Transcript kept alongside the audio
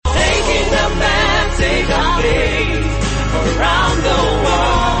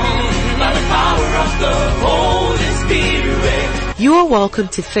You are welcome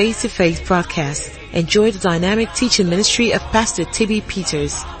to Face to Face broadcast. Enjoy the dynamic teaching ministry of Pastor T.B.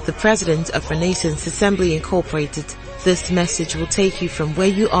 Peters, the president of Renaissance Assembly Incorporated. This message will take you from where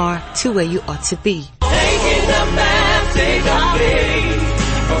you are to where you ought to be. Taking the message of faith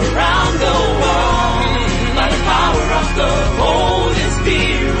around the world by the power of the Holy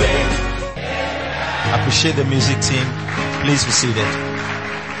Spirit. I appreciate the music team. Please be seated.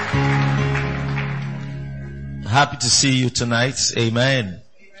 Happy to see you tonight. Amen.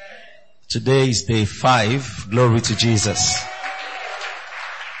 Today is day 5. Glory to Jesus.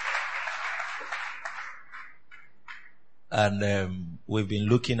 And we've been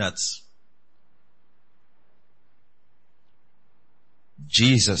looking at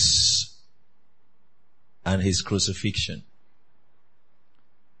Jesus and his crucifixion.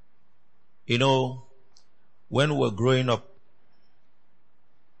 You know, when we're growing up,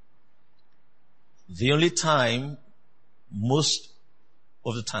 the only time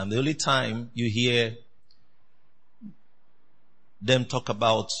you hear them talk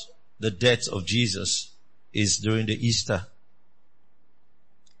about the death of Jesus is during the Easter.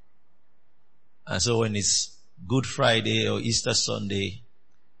 And so when it's Good Friday or Easter Sunday,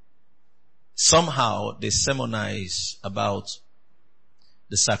 somehow they sermonize about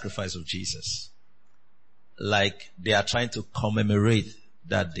the sacrifice of Jesus. Like they are trying to commemorate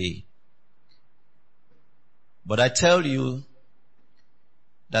that day. But I tell you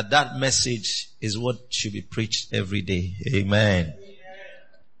that that message is what should be preached every day. Amen.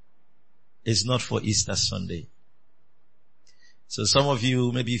 It's not for Easter Sunday. So some of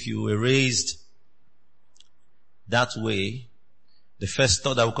you, maybe if you were raised that way, the first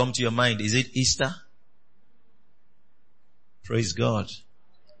thought that will come to your mind, is it Easter? Praise God.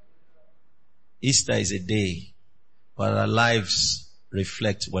 Easter is a day, but our lives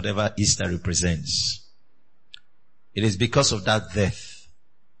reflect whatever Easter represents. It is because of that death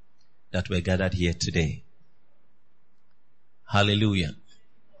that we're gathered here today. Hallelujah.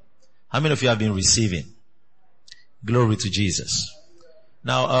 How many of you have been receiving? Glory to Jesus.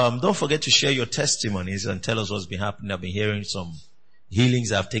 Now, don't forget to share your testimonies and tell us what's been happening. I've been hearing some healings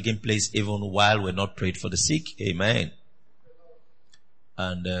that have taken place even while we're not prayed for the sick. Amen.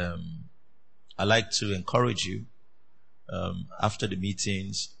 And I like to encourage you, after the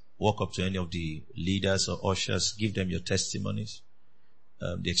meetings, walk up to any of the leaders or ushers, give them your testimonies,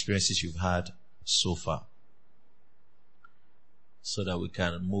 the experiences you've had so far, so that we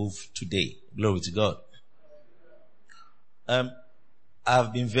can move today. Glory to God.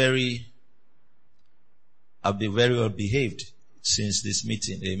 I've been very well behaved since this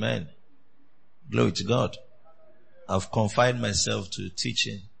meeting. Amen. Glory to God. I've confined myself to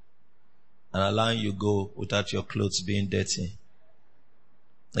teaching and allowing you go without your clothes being dirty.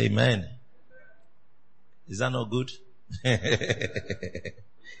 Amen. Is that not good?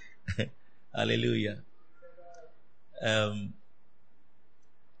 Hallelujah.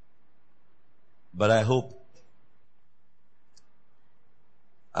 But I hope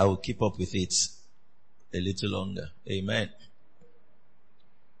I will keep up with it a little longer. Amen.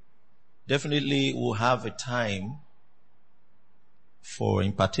 Definitely we'll have a time for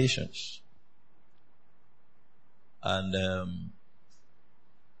impartations. And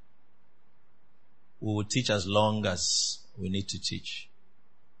we will teach as long as we need to teach.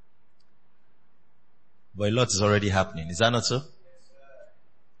 But a lot is already happening. Is that not so?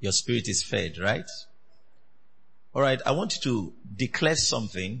 Your spirit is fed, right? Alright, I want you to declare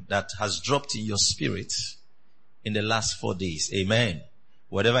something that has dropped in your spirit in the last 4 days. Amen.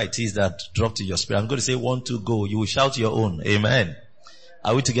 Whatever it is that dropped in your spirit. I'm going to say 1, 2, go. You will shout your own. Amen.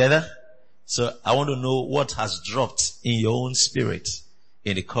 Are we together? So I want to know what has dropped in your own spirit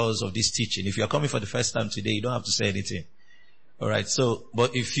in the course of this teaching. If you are coming for the first time today, you don't have to say anything. Alright, so,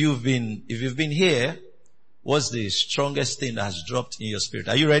 but if you've been here, what's the strongest thing that has dropped in your spirit?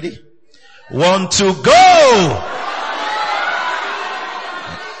 Are you ready? 1, 2, go!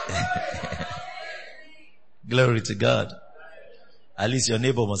 Glory to God. At least your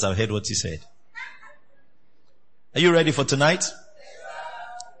neighbor must have heard what he said. Are you ready for tonight?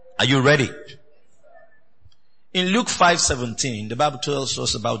 Are you ready? In Luke 5:17, the Bible tells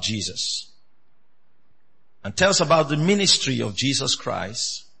us about Jesus and tells about the ministry of Jesus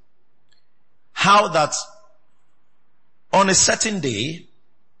Christ. How that on a certain day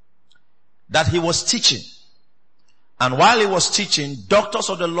that he was teaching, and while he was teaching, doctors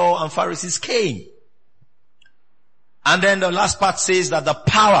of the law and Pharisees came. And then the last part says that the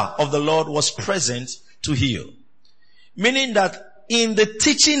power of the Lord was present to heal. Meaning that in the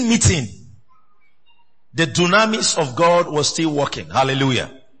teaching meeting, the dunamis of God was still working.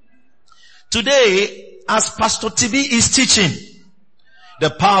 Hallelujah. Today, as Pastor TB is teaching, the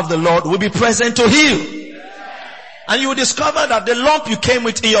power of the Lord will be present to heal. And you will discover that the lump you came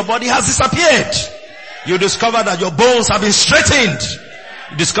with in your body has disappeared. You discover that your bones have been straightened.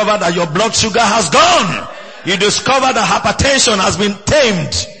 You discover that your blood sugar has gone. You discover that hypertension has been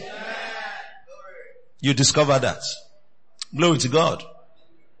tamed. You discover that. Glory to God.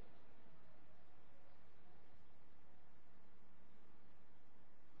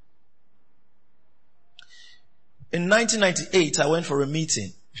 In 1998, I went for a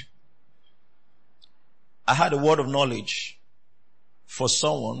meeting. I had a word of knowledge for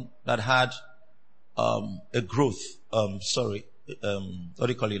someone that had a growth, what do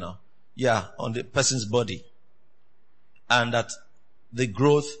you call it now? Yeah, on the person's body. And that the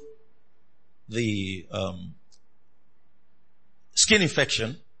growth, the skin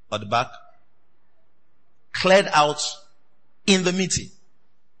infection at the back cleared out in the meeting.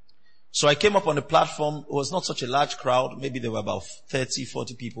 So I came up on the platform. It was not such a large crowd. Maybe there were about 30,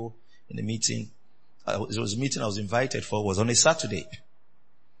 40 people in the meeting. It was a meeting I was invited for. It was on a Saturday.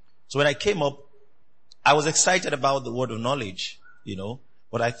 So when I came up, I was excited about the word of knowledge,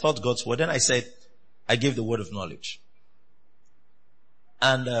 but I thought God's word. Then I said, I gave the word of knowledge.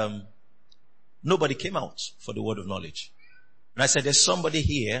 And nobody came out for the word of knowledge. And I said, there's somebody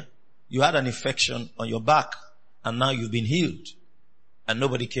here. You had an infection on your back and now you've been healed. And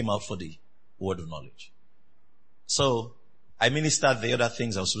nobody came out for the word of knowledge. So I ministered the other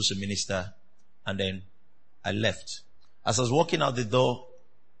things I was supposed to minister, and then I left. As I was walking out the door,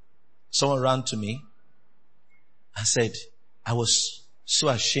 someone ran to me and said, I was so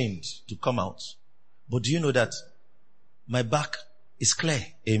ashamed to come out. But do you know that my back is clear?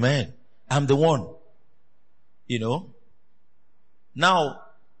 Amen. I'm the one. Now,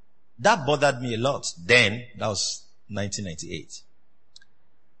 that bothered me a lot. Then, that was 1998.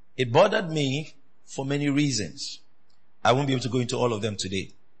 It bothered me for many reasons. I won't be able to go into all of them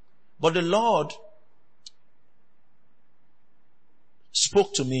today. But the Lord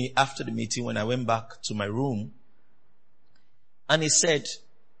spoke to me after the meeting when I went back to my room. And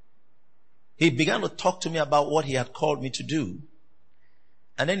he began to talk to me about what he had called me to do.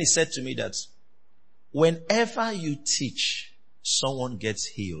 And then he said to me that whenever you teach, someone gets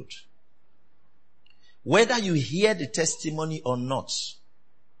healed. Whether you hear the testimony or not,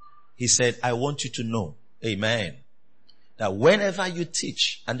 he said, I want you to know, amen, that whenever you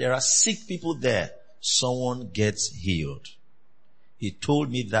teach and there are sick people there, someone gets healed. He told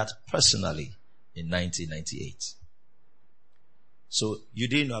me that personally in 1998. So you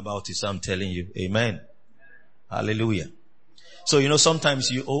didn't know about it, so I'm telling you, amen. Hallelujah. So sometimes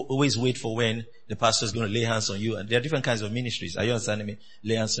you always wait for when the pastor is going to lay hands on you, and there are different kinds of ministries. Are you understanding me?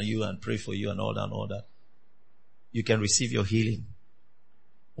 Lay hands on you and pray for you and all that. You can receive your healing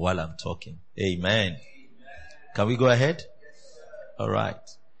while I'm talking. Amen. Can we go ahead? All right.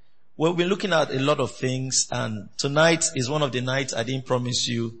 Well, we're looking at a lot of things, and tonight is one of the nights I didn't promise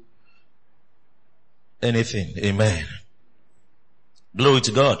you anything. Amen. Glory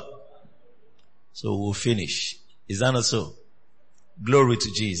to God. So we'll finish. Is that not so? Glory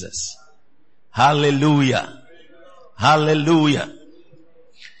to Jesus. Hallelujah. Hallelujah.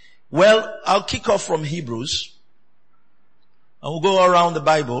 Well, I'll kick off from Hebrews. And we'll go around the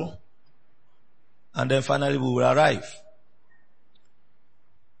Bible. And then finally we will arrive.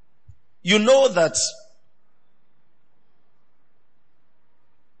 You know that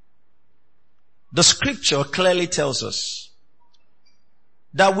the scripture clearly tells us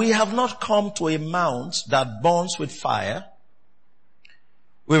that we have not come to a mount that burns with fire.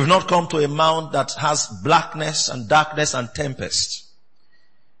 We've not come to a mount that has blackness and darkness and tempest.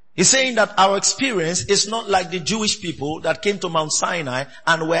 He's saying that our experience is not like the Jewish people that came to Mount Sinai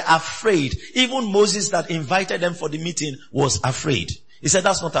and were afraid. Even Moses that invited them for the meeting was afraid. He said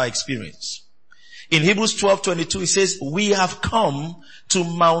that's not our experience. In Hebrews 12:22 he says, we have come to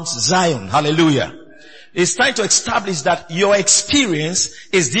Mount Zion. Hallelujah. It's trying to establish that your experience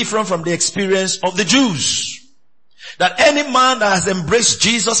is different from the experience of the Jews. That any man that has embraced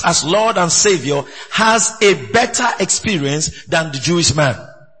Jesus as Lord and Savior has a better experience than the Jewish man.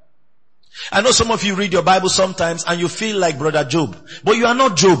 I know some of you read your Bible sometimes and you feel like Brother Job, but you are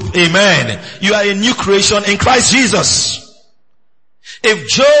not Job. Amen. You are a new creation in Christ Jesus. If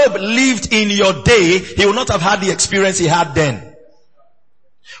Job lived in your day, he would not have had the experience he had then.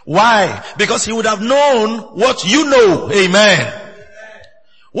 Why? Because he would have known what you know. Amen.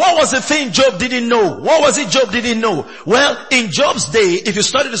 What was the thing Job didn't know? What was it Job didn't know? Well, in Job's day, if you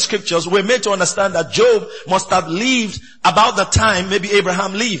study the scriptures, we're made to understand that Job must have lived about the time maybe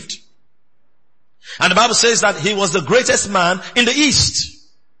Abraham lived. And the Bible says that he was the greatest man in the East.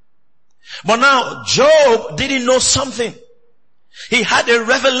 But now, Job didn't know something. He had a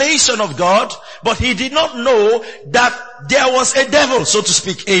revelation of God, but he did not know that there was a devil, so to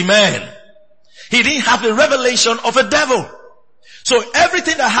speak. Amen. He didn't have a revelation of a devil. So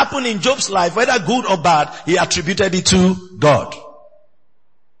everything that happened in Job's life, whether good or bad, he attributed it to God.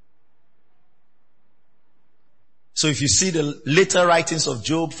 So if you see the later writings of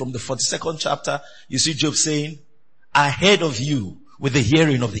Job from the 42nd chapter, you see Job saying, I heard of you with the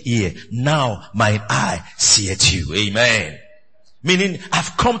hearing of the ear. Now mine eye seeth you. Amen. Meaning,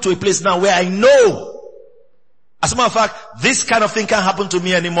 I've come to a place now where I know. As a matter of fact, this kind of thing can't happen to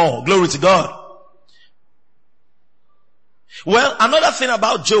me anymore. Glory to God. Well, another thing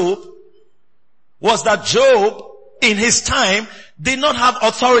about Job was that Job, in his time, did not have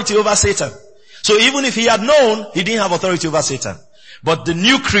authority over Satan. So even if he had known, he didn't have authority over Satan. But the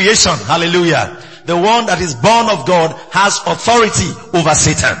new creation, hallelujah, the one that is born of God has authority over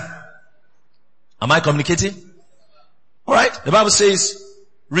Satan. Am I communicating? Alright, the Bible says,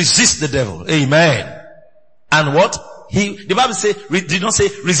 resist the devil. Amen. And what? The Bible did not say,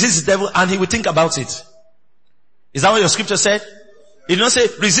 resist the devil and he will think about it. Is that what your scripture said? It did not say,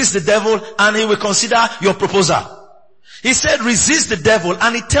 resist the devil and he will consider your proposal. He said, resist the devil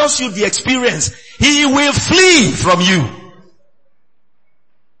and it tells you the experience. He will flee from you.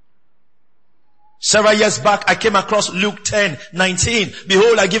 Several years back, I came across Luke 10:19.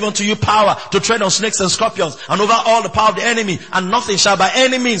 Behold, I give unto you power to tread on snakes and scorpions and over all the power of the enemy, and nothing shall by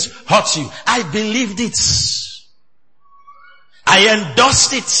any means hurt you. I believed it. I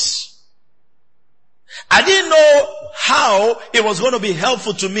endorsed it. I didn't know how it was going to be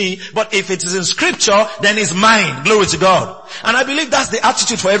helpful to me, but if it is in scripture, then it's mine. Glory to God. And I believe that's the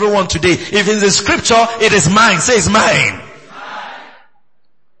attitude for everyone today. If it's in scripture, it is mine. Say it's mine.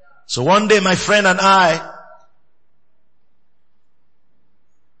 So one day my friend and I,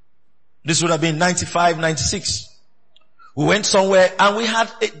 this would have been 95, 96. We went somewhere and we had,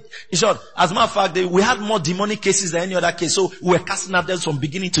 in short, as a matter of fact, we had more demonic cases than any other case. So we were casting out devils from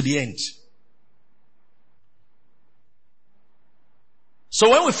beginning to the end. So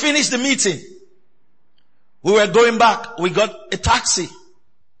when we finished the meeting, we were going back. We got a taxi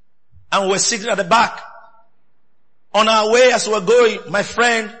and we were sitting at the back. On our way as we were going, my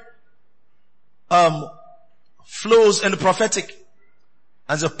friend flows in the prophetic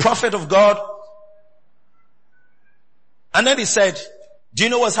as a prophet of God. And then he said, do you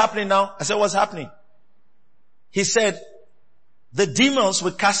know what's happening now? I said, what's happening? He said, the demons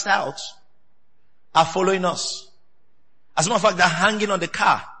we cast out are following us. As a matter of fact, they're hanging on the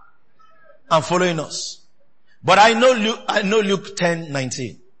car and following us. But I know Luke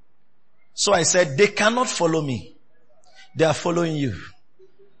 10:19. So I said, they cannot follow me. They are following you.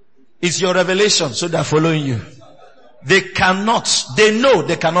 It's your revelation, so they're following you. They know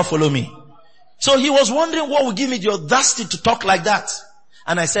they cannot follow me. So he was wondering what would give me the audacity to talk like that.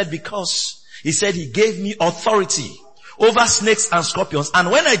 And I said, because he said he gave me authority over snakes and scorpions.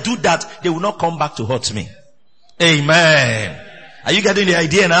 And when I do that, they will not come back to hurt me. Amen. Are you getting the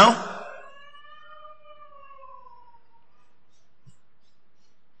idea now?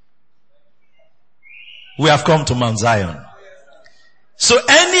 We have come to Mount Zion. So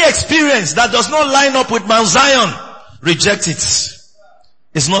any experience that does not line up with Mount Zion, reject it.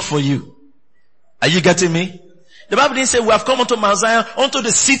 It's not for you. Are you getting me? The Bible didn't say we have come unto Mount Zion, unto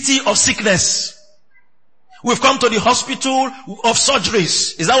the city of sickness. We've come to the hospital of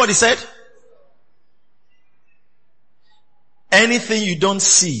surgeries. Is that what he said? Anything you don't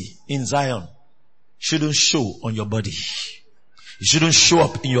see in Zion shouldn't show on your body. It shouldn't show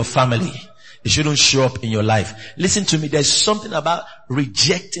up in your family. It shouldn't show up in your life. Listen to me. There's something about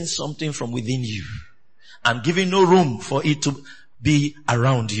rejecting something from within you and giving no room for it to be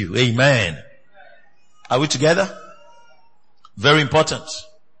around you. Amen. Are we together? Very important.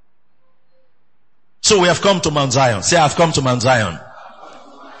 So we have come to Mount Zion. Say, I've come to Mount Zion.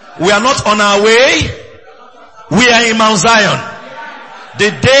 We are not on our way. We are in Mount Zion. The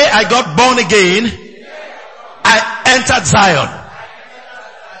day I got born again, I entered Zion.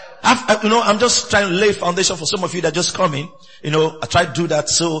 I'm just trying to lay foundation for some of you that just come in. I try to do that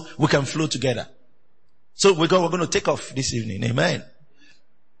so we can flow together. So we're going to take off this evening. Amen.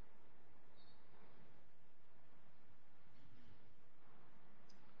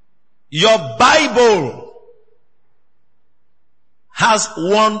 Your Bible has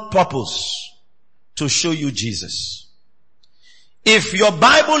one purpose: to show you Jesus. If your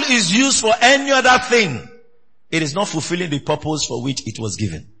Bible is used for any other thing, it is not fulfilling the purpose for which it was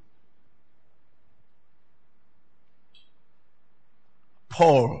given.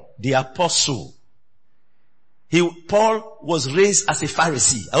 Paul, the apostle, Paul was raised as a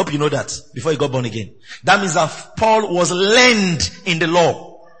Pharisee. I hope you know that before he got born again. That means that Paul was learned in the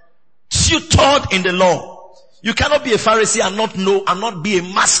law, tutored in the law. You cannot be a Pharisee and not know and not be a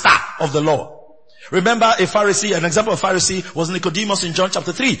master of the law. Remember a Pharisee, an example of Pharisee was Nicodemus in John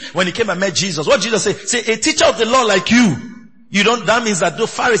chapter 3 when he came and met Jesus. What Jesus said? Say, a teacher of the law like you. That means that the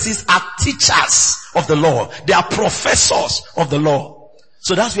Pharisees are teachers of the law. They are professors of the law.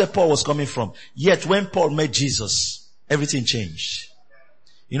 So that's where Paul was coming from. Yet when Paul met Jesus, everything changed.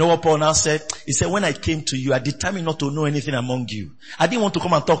 You know what Paul now said? He said, when I came to you, I determined not to know anything among you. I didn't want to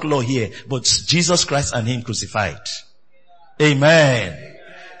come and talk law here, but Jesus Christ and him crucified. Amen.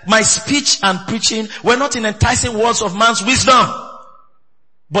 My speech and preaching were not in enticing words of man's wisdom.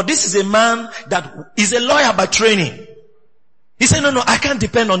 But this is a man that is a lawyer by training. He said, no, I can't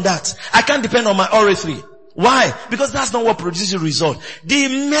depend on that. I can't depend on my oratory. Why? Because that's not what produces result.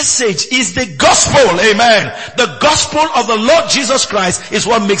 The message is the gospel. Amen. The gospel of the Lord Jesus Christ is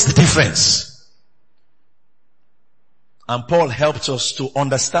what makes the difference. And Paul helped us to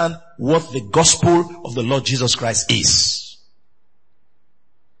understand what the gospel of the Lord Jesus Christ is.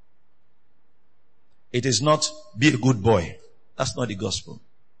 It is not be a good boy. That's not the gospel.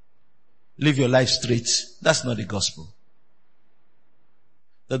 Live your life straight. That's not the gospel.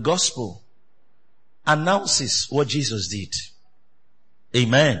 The gospel announces what Jesus did.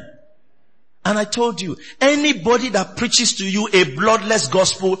 Amen. And I told you, anybody that preaches to you a bloodless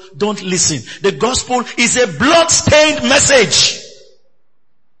gospel, don't listen. The gospel is a blood-stained message.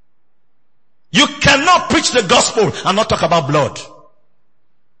 You cannot preach the gospel and not talk about blood.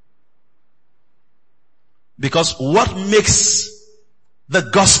 Because what makes the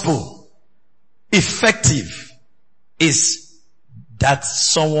gospel effective is that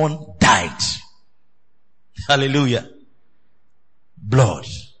someone died. Hallelujah. Blood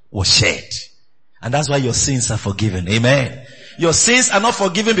was shed. And that's why your sins are forgiven. Amen. Your sins are not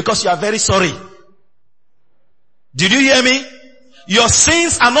forgiven because you are very sorry. Did you hear me? Your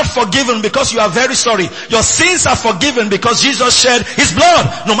sins are not forgiven because you are very sorry. Your sins are forgiven because Jesus shed his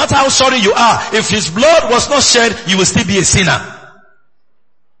blood. No matter how sorry you are, if his blood was not shed, you will still be a sinner.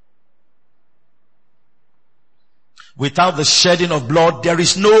 Without the shedding of blood, there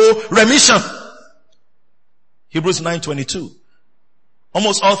is no remission. Hebrews 9:22.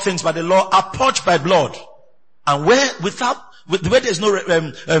 Almost all things by the law are purged by blood. And where there's no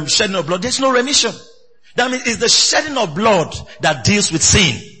shedding of blood, there's no remission. That means it's the shedding of blood that deals with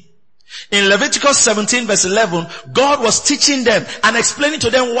sin. In Leviticus 17 verse 11, God was teaching them and explaining to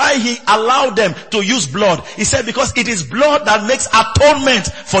them why he allowed them to use blood. He said because it is blood that makes atonement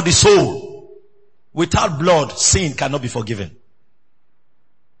for the soul. Without blood, sin cannot be forgiven.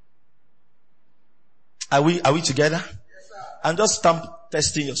 Are we together? Yes, sir. I'm just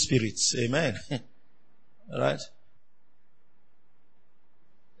testing your spirits. Amen. Alright.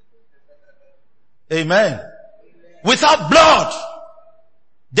 Amen. Without blood,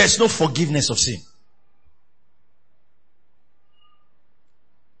 there's no forgiveness of sin.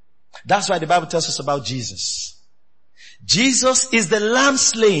 That's why the Bible tells us about Jesus. Jesus is the lamb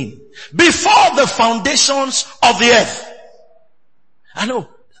slain before the foundations of the earth. I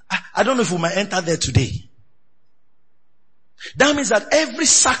don't know if we might enter there today. That means that every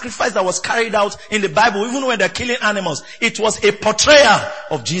sacrifice that was carried out in the Bible, even when they're killing animals, it was a portrayal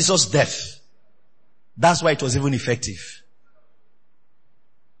of Jesus' death. That's why it was even effective.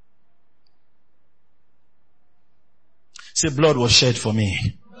 Say, blood was shed for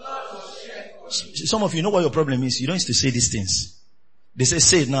me. Some of you know what your problem is. You don't need to say these things. They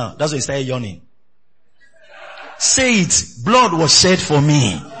say it now. That's why you start yawning. Say it. Blood was shed for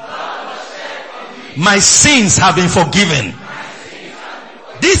me. My sins have been forgiven.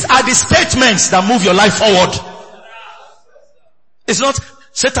 These are the statements that move your life forward. It's not,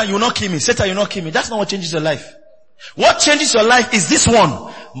 Satan, you will not kill me. Satan, you will not kill me. That's not what changes your life. What changes your life is this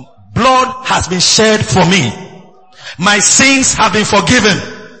one. Blood has been shed for me. My sins have been forgiven.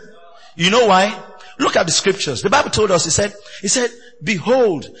 You know why? Look at the scriptures. The Bible told us, it said,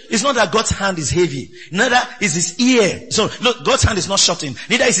 behold, it's not that God's hand is heavy. Neither is his ear. So, look, God's hand is not shortened.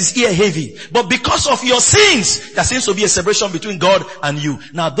 Neither is his ear heavy. But because of your sins, there seems to be a separation between God and you.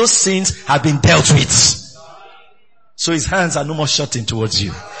 Now those sins have been dealt with. So his hands are no more shortened towards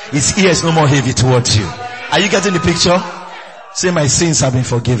you. His ear is no more heavy towards you. Are you getting the picture? Say, my sins have been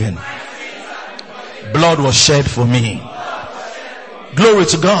forgiven. Blood was shed for me. Glory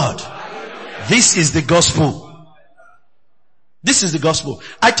to God. This is the gospel. This is the gospel.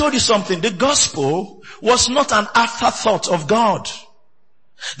 I told you something. The gospel was not an afterthought of God.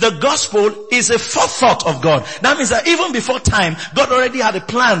 The gospel is a forethought of God. That means that even before time, God already had a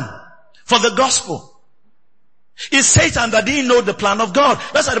plan for the gospel. It's Satan that didn't know the plan of God.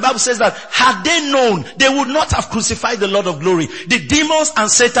 That's why the Bible says that had they known, they would not have crucified the Lord of glory. The demons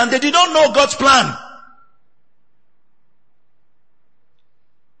and Satan, they did not know God's plan.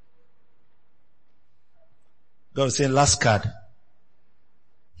 God was saying, last card.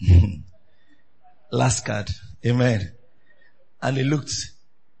 Last card. Amen. And they looked.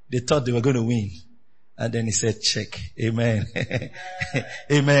 They thought they were going to win. And then he said, check. Amen.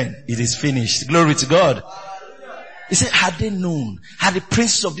 Amen. It is finished. Glory to God. He said, had they known, had the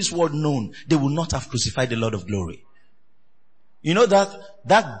princes of this world known, they would not have crucified the Lord of glory. You know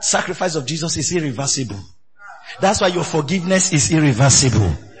that sacrifice of Jesus is irreversible. That's why your forgiveness is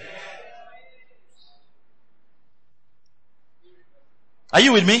irreversible. Are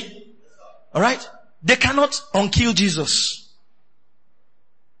you with me? Alright? They cannot unkill Jesus.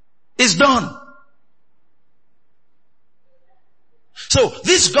 It's done. So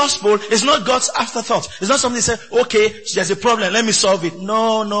this gospel is not God's afterthought. It's not something that says, okay, there's a problem, let me solve it.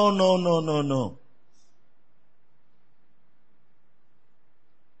 No.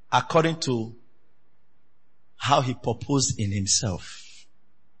 According to how he purposed in himself.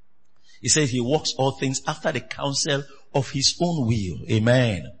 He said he works all things after the counsel of his own will.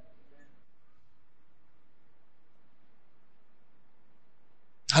 Amen.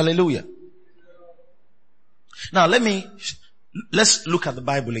 Hallelujah. Now let's look at the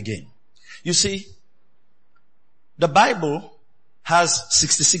Bible again. You see, the Bible has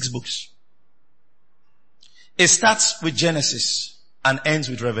 66 books. It starts with Genesis and ends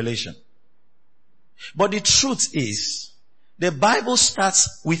with Revelation. But the truth is, the Bible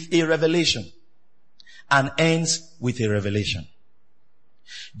starts with a revelation and ends with a revelation.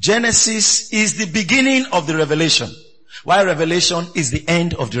 Genesis is the beginning of the revelation, while Revelation is the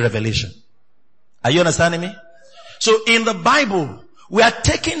end of the revelation. Are you understanding me? So in the Bible, we are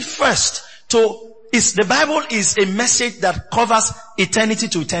taking first the Bible is a message that covers eternity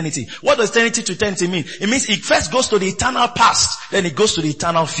to eternity. What does eternity to eternity mean? It means it first goes to the eternal past, then it goes to the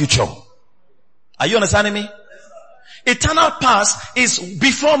eternal future. Are you understanding me? Eternal past is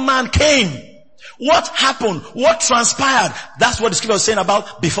before man came. What happened? What transpired? That's what the scripture is saying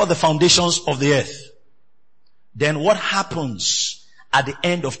about before the foundations of the earth. Then what happens at the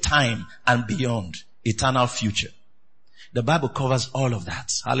end of time and beyond? Eternal future. The Bible covers all of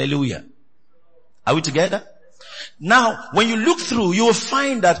that. Hallelujah. Are we together? Now, when you look through, you will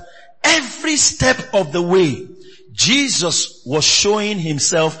find that every step of the way, Jesus was showing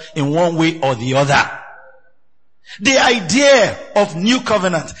himself in one way or the other. The idea of new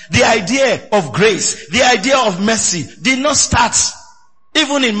covenant, the idea of grace, the idea of mercy did not start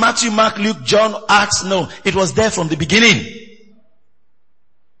even in Matthew, Mark, Luke, John, Acts. No, it was there from the beginning.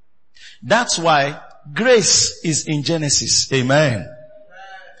 That's why grace is in Genesis. Amen.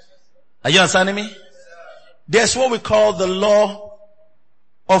 Are you understanding me? There's what we call the law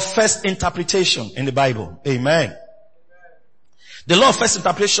of first interpretation in the Bible. Amen. The law of first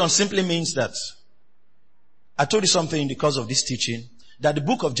interpretation simply means that, I told you something because of this teaching, that the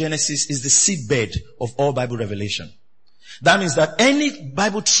book of Genesis is the seedbed of all Bible revelation. That means that any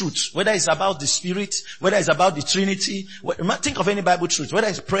Bible truth, whether it's about the Spirit, whether it's about the Trinity, think of any Bible truth, whether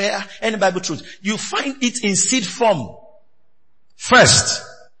it's prayer, any Bible truth, you find it in seed form. First,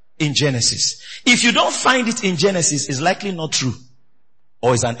 in Genesis. If you don't find it in Genesis, it's likely not true.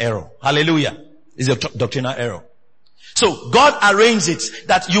 Or it's an error. Hallelujah. It's a doctrinal error. So God arranged it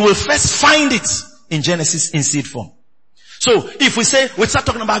that you will first find it in Genesis in seed form. So if we start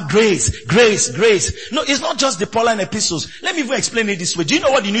talking about grace. No, it's not just the Pauline epistles. Let me even explain it this way. Do you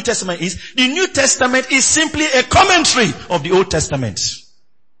know what the New Testament is? The New Testament is simply a commentary of the Old Testament.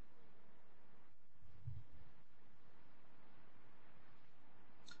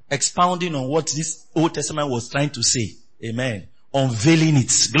 Expounding on what this Old Testament was trying to say. Amen. Unveiling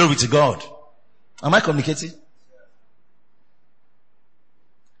it. Glory to God. Am I communicating?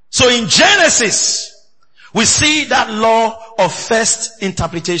 So in Genesis, we see that law of first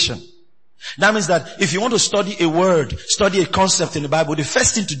interpretation. That means that if you want to study a word, study a concept in the Bible, the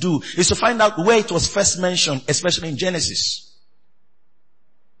first thing to do is to find out where it was first mentioned, especially in Genesis.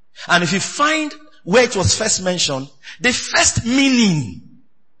 And if you find where it was first mentioned, the first meaning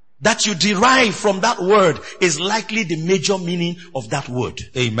that you derive from that word is likely the major meaning of that word.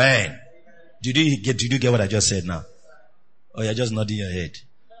 Amen. Did you get what I just said now? Or you're just nodding your head?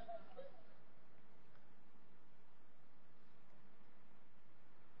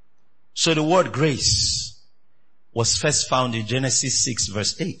 So the word grace was first found in Genesis 6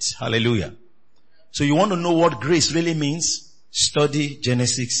 verse 8. Hallelujah. So you want to know what grace really means? Study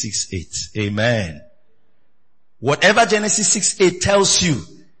Genesis 6:8. Amen. Whatever Genesis 6:8 tells you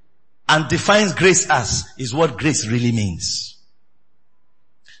and defines grace as is what grace really means.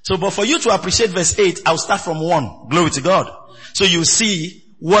 So, but for you to appreciate verse 8, I'll start from 1. Glory to God. So you see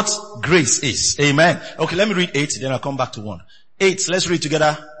what grace is. Amen. Okay, let me read 8, then I'll come back to 1. 8, let's read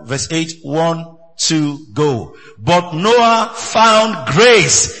together. Verse 8, 1, 2, go. But Noah found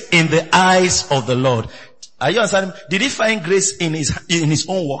grace in the eyes of the Lord. Are you understanding? Did he find grace in his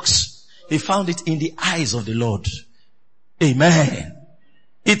own works? He found it in the eyes of the Lord. Amen.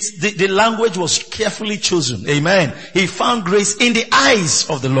 The language was carefully chosen. Amen. He found grace in the eyes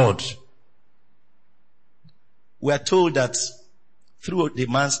of the Lord. We are told that through the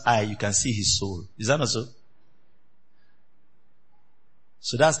man's eye you can see his soul. Is that not so?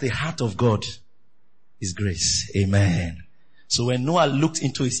 So that's the heart of God, is grace. Amen. So when Noah looked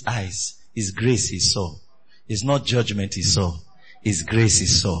into his eyes, his grace he saw. It's not judgment he saw. His grace he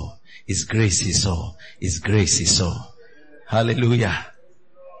saw. His grace he saw. His grace he saw. Hallelujah.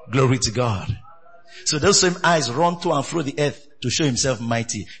 Glory to God. So those same eyes run to and fro the earth to show himself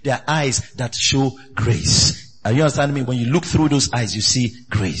mighty. They are eyes that show grace. Are you understanding me? When you look through those eyes, you see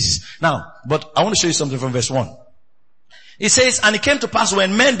grace. Now, but I want to show you something from verse 1. It says, and it came to pass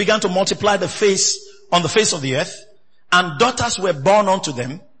when men began to multiply on the face of the earth, and daughters were born unto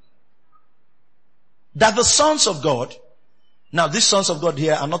them, that the sons of God, now these sons of God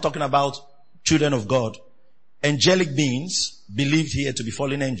here, I'm not talking about children of God, angelic beings, believed here to be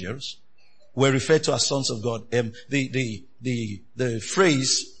fallen angels, were referred to as sons of God. The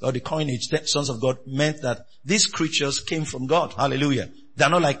phrase or the coinage, sons of God, meant that these creatures came from God. Hallelujah. They're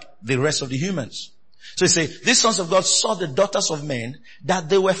not like the rest of the humans. So he says, these sons of God saw the daughters of men, that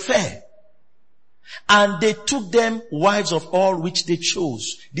they were fair. And they took them wives of all which they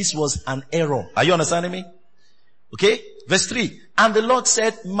chose. This was an error. Are you understanding me? Okay. Verse 3. And the Lord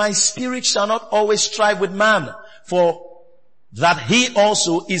said, my spirit shall not always strive with man, for that he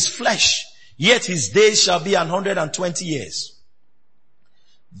also is flesh. Yet his days shall be 120 years.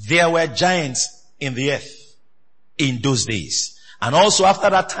 There were giants in the earth in those days. And also after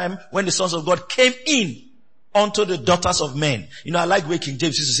that time, when the sons of God came in unto the daughters of men. You know, I like where King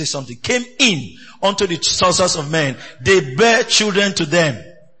James used to say something. Came in unto the daughters of men. They bare children to them.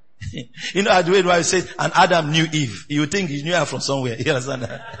 You know, the way I say, and Adam knew Eve. You would think he knew her from somewhere. You understand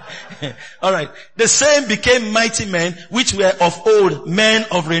that? Alright. The same became mighty men, which were of old, men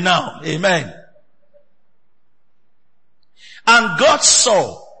of renown. Amen. And God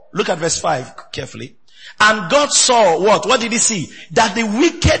saw, look at verse 5 carefully. And God saw what? What did he see? That the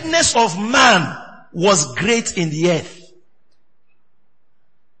wickedness of man was great in the earth.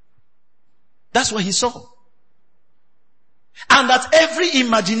 That's what he saw. And that every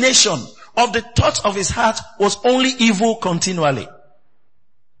imagination of the thoughts of his heart was only evil continually.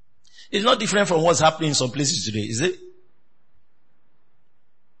 It's not different from what's happening in some places today, is it?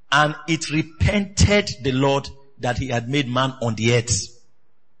 And it repented the Lord that he had made man on the earth.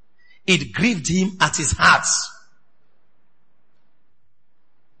 It grieved him at his heart.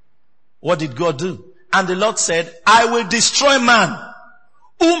 What did God do? And the Lord said, I will destroy man,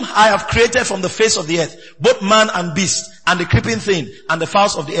 whom I have created from the face of the earth, both man and beast, and the creeping thing, and the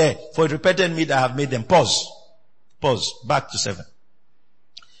fowls of the air, for it repented me that I have made them. Pause. Back to 7.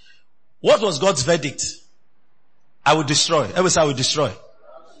 What was God's verdict? I will destroy. Everybody say I will destroy.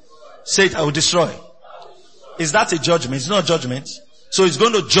 Say it, I will destroy. Is that a judgment? It's not a judgment. So it's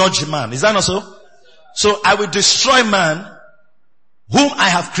going to judge man. Is that not so? So I will destroy man, whom I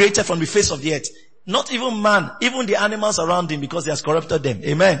have created from the face of the earth. Not even man, even the animals around him, because he has corrupted them.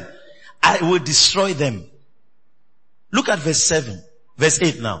 Amen. I will destroy them. Look at verse 7. Verse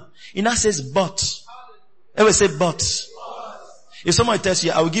 8 now. It now says, but. Everybody say, but. If somebody tells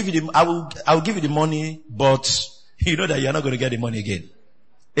you, I will give you the money, but you know that you're not going to get the money again.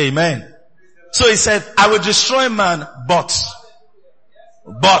 Amen. So he said, I will destroy man, but.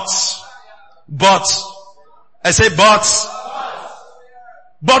 I say,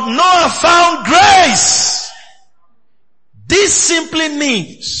 but Noah found grace. This simply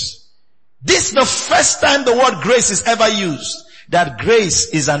means, this is the first time the word grace is ever used, that grace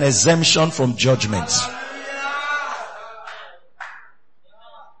is an exemption from judgment.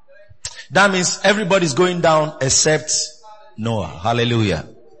 That means everybody's going down except Noah. Hallelujah.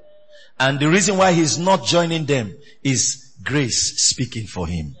 And the reason why he's not joining them is grace speaking for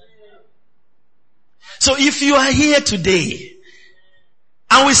him. So if you are here today,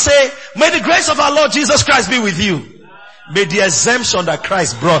 and we say, may the grace of our Lord Jesus Christ be with you. May the exemption that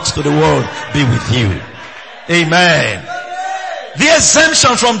Christ brought to the world be with you. Amen. The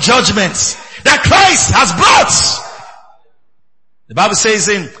exemption from judgments that Christ has brought. The Bible says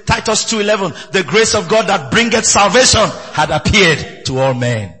in Titus 2:11, the grace of God that bringeth salvation had appeared to all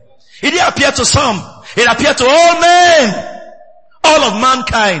men. It didn't appear to some. It appeared to all men. All of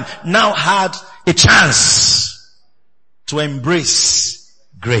mankind now had a chance to embrace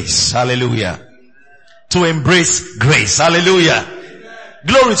grace. Hallelujah. To embrace grace. Hallelujah.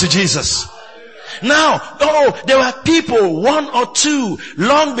 Glory to Jesus. Now, there were people, one or two,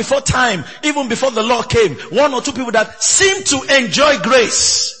 long before time, even before the law came, one or two people that seemed to enjoy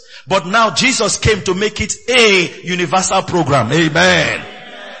grace. But now Jesus came to make it a universal program. Amen.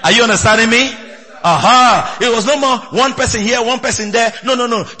 Are you understanding me? It was no more one person here, one person there.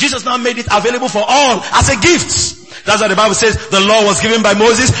 No. Jesus now made it available for all as a gift. That's what the Bible says. The law was given by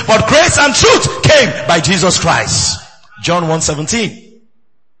Moses, but grace and truth came by Jesus Christ. John 1:17.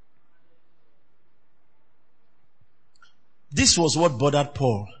 This was what bothered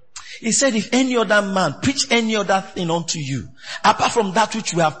Paul. He said, if any other man preach any other thing unto you, apart from that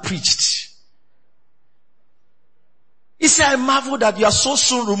which we have preached. He said, I marvel that you are so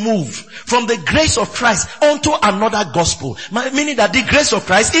soon removed from the grace of Christ unto another gospel. Meaning that the grace of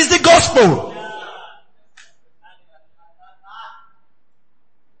Christ is the gospel.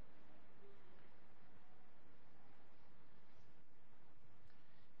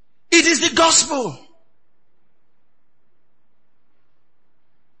 It is the gospel.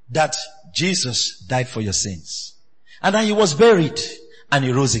 That Jesus died for your sins. And that he was buried and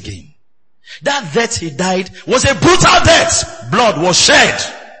he rose again. That death he died was a brutal death. Blood was shed.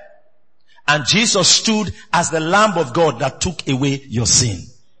 And Jesus stood as the Lamb of God that took away your sin.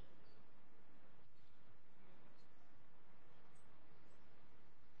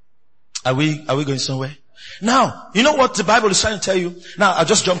 Are we going somewhere? Now, you know what the Bible is trying to tell you? Now, I'll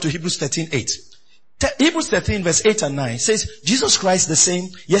just jump to Hebrews 13:8. Hebrews 13 verse 8 and 9 says, Jesus Christ the same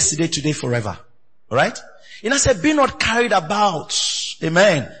yesterday, today, forever. Alright? And I said, be not carried about.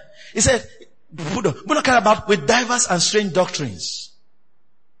 Amen. He said, be not carried about with diverse and strange doctrines.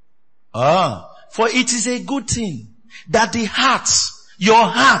 For it is a good thing that the hearts, your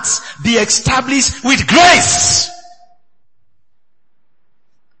hearts, be established with grace.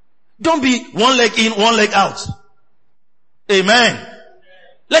 Don't be one leg in, one leg out. Amen.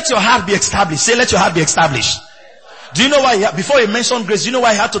 Let your heart be established. Say, let your heart be established. Do you know why, before he mentioned grace, do you know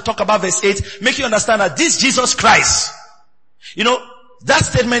why he had to talk about verse 8? Make you understand that this Jesus Christ, that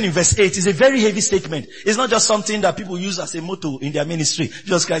statement in verse 8 is a very heavy statement. It's not just something that people use as a motto in their ministry.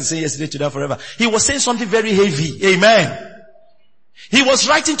 Jesus Christ is saying yesterday, today, forever. He was saying something very heavy. Amen. He was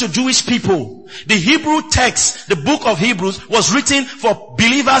writing to Jewish people. The Hebrew text, the book of Hebrews, was written for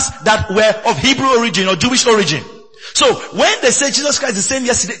believers that were of Hebrew origin or Jewish origin. So when they say Jesus Christ is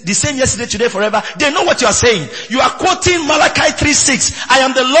the same yesterday, today, forever, they know what you are saying. You are quoting Malachi 3:6. I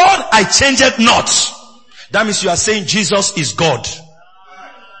am the Lord, I change it not. That means you are saying Jesus is God.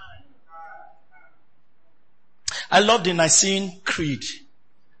 I love the Nicene Creed.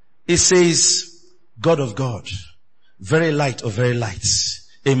 It says, God of God, very light of very light.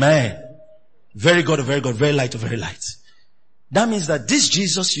 Amen. Very God of very God, very light of very light. That means that this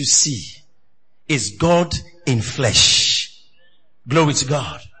Jesus you see is God in flesh. Glory to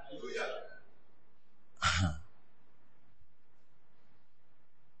God.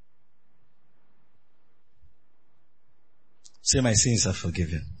 Say, my sins are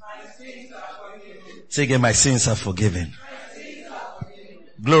forgiven. Say again, my sins are forgiven.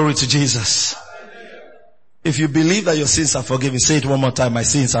 Glory to Jesus. If you believe that your sins are forgiven, say it one more time. My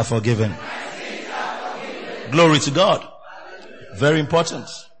sins are forgiven. Glory to God. Very important.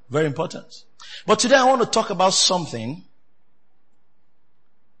 Very important. But today I want to talk about something.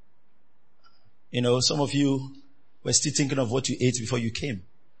 Some of you were still thinking of what you ate before you came.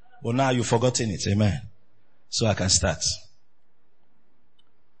 But now you've forgotten it. Amen. So I can start.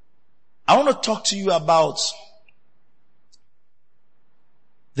 I want to talk to you about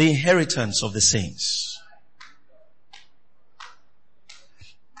the inheritance of the saints.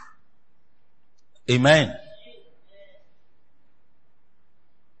 Amen.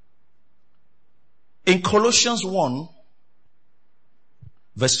 In Colossians 1,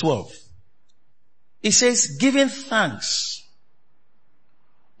 verse 12, it says, giving thanks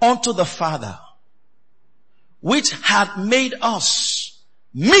unto the Father, which had made us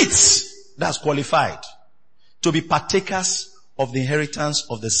meet, that's qualified, to be partakers of the inheritance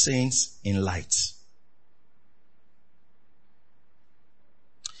of the saints in light.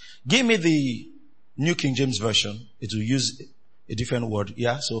 Give me the New King James Version. It will use a different word.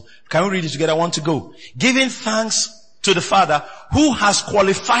 Yeah. So can we read it together? I want to go. Giving thanks to the Father who has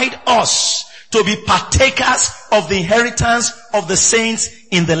qualified us to be partakers of the inheritance of the saints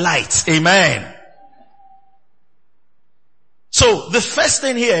in the light. Amen. So the first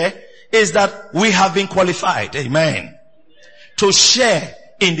thing here is that we have been qualified. Amen. To share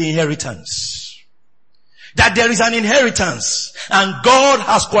in the inheritance. That there is an inheritance, and God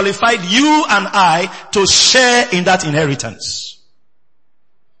has qualified you and I to share in that inheritance.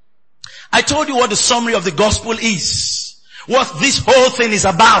 I told you what the summary of the gospel is, what this whole thing is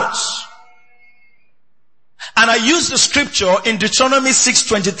about. And I used the scripture in Deuteronomy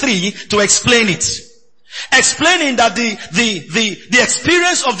 6:23 to explain it. Explaining that the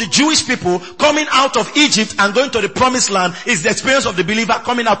experience of the Jewish people coming out of Egypt and going to the promised land is the experience of the believer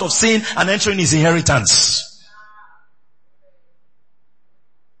coming out of sin and entering his inheritance.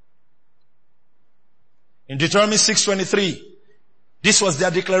 In Deuteronomy 6:23, this was their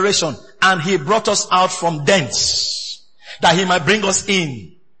declaration. And he brought us out from thence, that he might bring us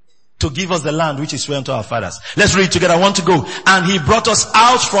in to give us the land which is swear unto our fathers. Let's read together. I want to go. And he brought us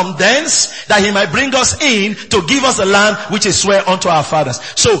out from thence, that he might bring us in to give us the land which is swear unto our fathers.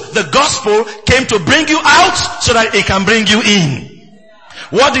 So the gospel came to bring you out so that it can bring you in.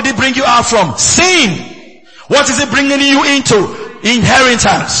 What did it bring you out from? Sin. What is it bringing you into?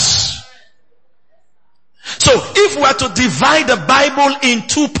 Inheritance. So if we are to divide the Bible in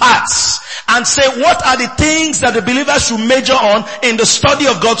two parts and say what are the things that the believer should major on in the study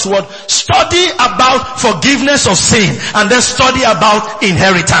of God's word, study about forgiveness of sin and then study about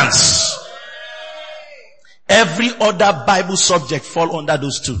inheritance. Every other Bible subject fall under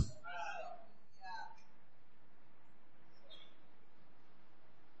those two.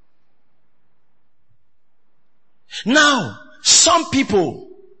 Now, some people,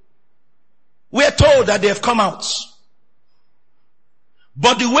 we are told that they have come out.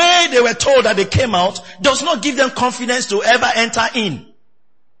 But the way they were told that they came out does not give them confidence to ever enter in.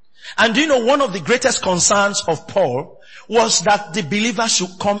 And do you know one of the greatest concerns of Paul was that the believer should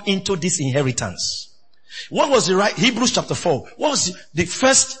come into this inheritance. What was the right, Hebrews chapter 4, what was the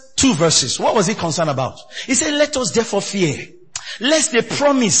first two verses? What was he concerned about? He said, let us therefore fear, lest the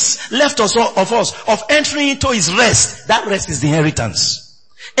promise left us of us of entering into his rest. That rest is the inheritance.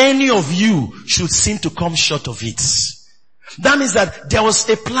 Any of you should seem to come short of it. That means that there was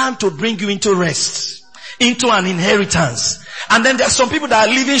a plan to bring you into rest, into an inheritance. And then there are some people that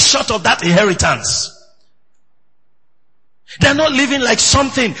are living short of that inheritance. They're not living like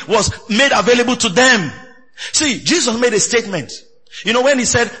something was made available to them. See, Jesus made a statement. You know, when he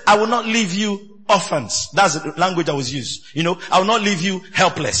said, I will not leave you orphans. That's the language that was used. You know, I will not leave you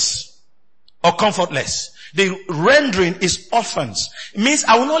helpless or comfortless. The rendering is orphans. It means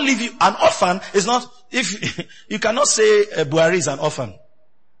I will not leave you. An orphan is not, if you cannot say Buhari is an orphan.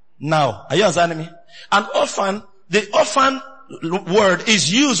 Now, are you understanding me? An orphan, the orphan word is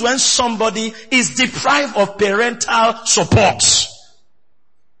used when somebody is deprived of parental support.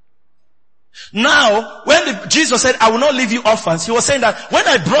 Now, when Jesus said, I will not leave you orphans, he was saying that when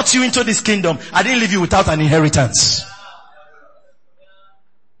I brought you into this kingdom, I didn't leave you without an inheritance.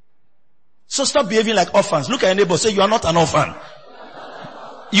 So stop behaving like orphans. Look at your neighbor, say you are not an orphan.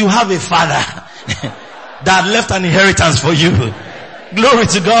 You have a father that left an inheritance for you. Glory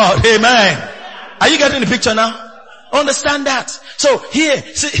to God. Amen. Are you getting the picture now? Understand that. So here,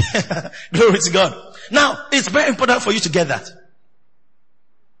 see, glory to God. Now, it's very important for you to get that.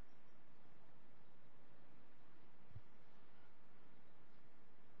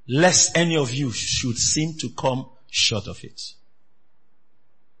 Lest any of you should seem to come short of it.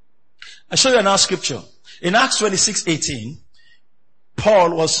 I'll show you another scripture. In Acts 26:18,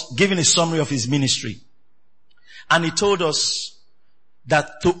 Paul was giving a summary of his ministry. And he told us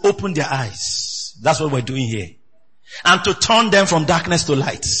that to open their eyes. That's what we're doing here. And to turn them from darkness to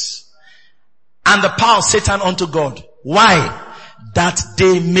light. And the power of Satan unto God. Why? That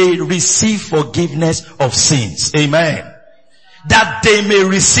they may receive forgiveness of sins. Amen. That they may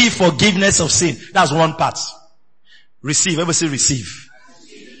receive forgiveness of sin. That's one part. Receive. Everybody say receive.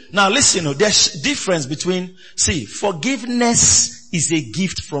 Now listen, there's difference between, see, forgiveness is a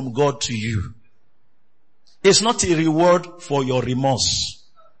gift from God to you. It's not a reward for your remorse.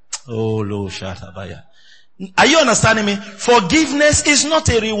 Oh, lo shatabaya. Are you understanding me? Forgiveness is not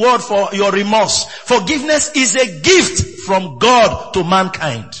a reward for your remorse. Forgiveness is a gift from God to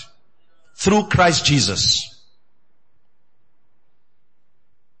mankind through Christ Jesus.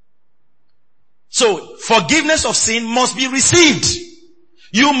 So, forgiveness of sin must be received.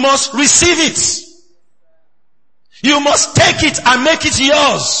 You must receive it. You must take it and make it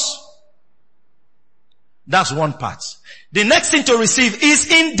yours. That's one part. The next thing to receive is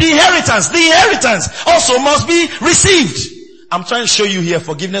in the inheritance. The inheritance also must be received. I'm trying to show you here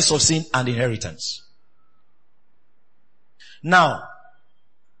forgiveness of sin and inheritance. Now,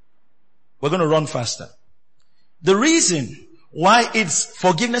 we're going to run faster. The reason why it's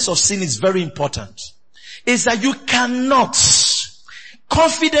forgiveness of sin is very important is that you cannot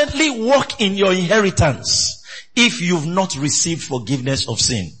confidently walk in your inheritance if you've not received forgiveness of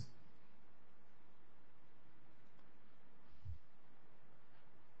sin?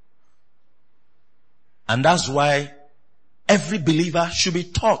 And that's why every believer should be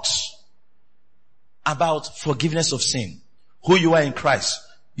taught about forgiveness of sin. Who you are in Christ.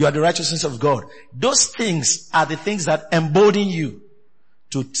 You are the righteousness of God. Those things are the things that embolden you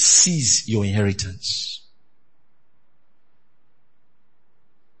to seize your inheritance.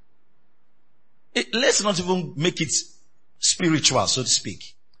 Let's not even make it spiritual, so to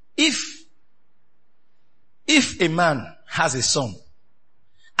speak. If a man has a son,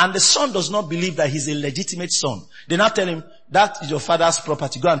 and the son does not believe that he's a legitimate son, they now tell him, that is your father's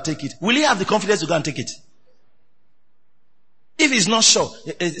property, go and take it. Will he have the confidence to go and take it? If he's not sure,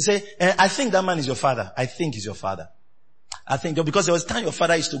 say, I think that man is your father. I think he's your father. I think, because there was a time your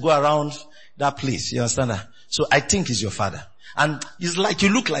father used to go around that place. You understand that? So I think he's your father. And it's like you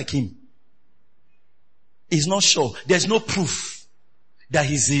look like him. He's not sure. There's no proof that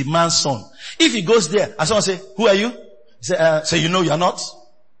he's a man's son. If he goes there and someone say, who are you? Say, you know you're not.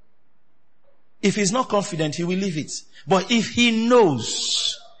 If he's not confident, he will leave it. But if he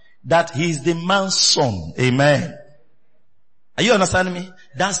knows that he's the man's son, amen. Are you understanding me?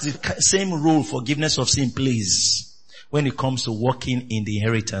 That's the same role forgiveness of sin plays when it comes to walking in the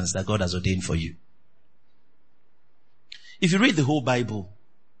inheritance that God has ordained for you. If you read the whole Bible,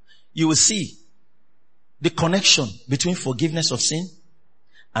 you will see the connection between forgiveness of sin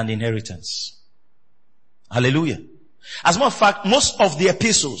and inheritance. Hallelujah. As a matter of fact, most of the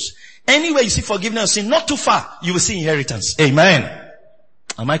epistles, anywhere you see forgiveness of sin, not too far, you will see inheritance. Amen.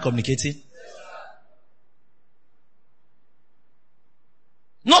 Am I communicating?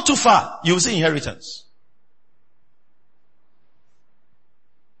 Not too far, you will see inheritance.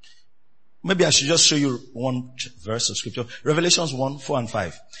 Maybe I should just show you one verse of scripture. Revelations 1, 4 and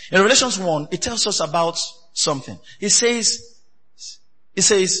 5. In Revelations 1, it tells us about something. It says,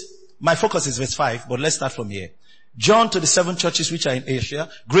 my focus is verse 5, but let's start from here. John to the 7 churches which are in Asia,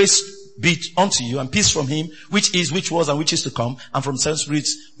 grace be unto you and peace from him, which is, which was, and which is to come, and from 7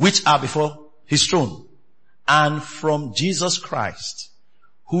 spirits which are before his throne, and from Jesus Christ,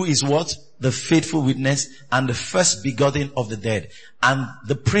 who is what? The faithful witness and the first begotten of the dead and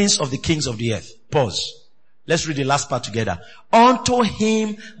the prince of the kings of the earth. Pause. Let's read the last part together. Unto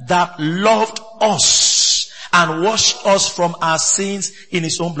him that loved us and washed us from our sins in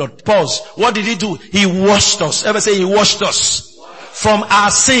his own blood. Pause. What did he do? He washed us. Ever say he washed us from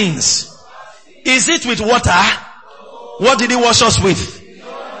our sins? Is it with water? What did he wash us with?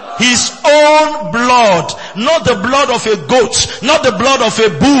 His own blood, not the blood of a goat, not the blood of a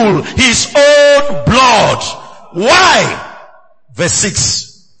bull, his own blood. Why? Verse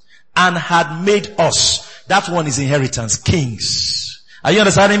 6. And had made us, that one is inheritance, kings. Are you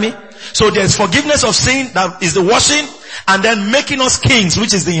understanding me? So there's forgiveness of sin, that is the washing, and then making us kings,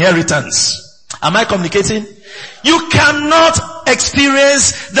 which is the inheritance. Am I communicating? You cannot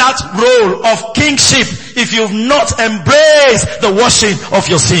experience that role of kingship if you've not embraced the washing of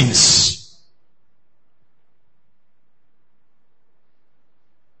your sins.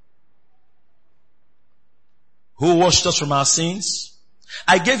 Who washed us from our sins?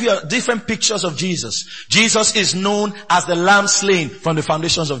 I gave you different pictures of Jesus. Jesus is known as the lamb slain from the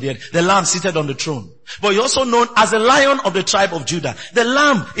foundations of the earth. The lamb seated on the throne. But he's also known as the lion of the tribe of Judah. The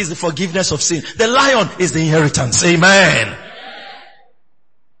lamb is the forgiveness of sin. The lion is the inheritance. Amen.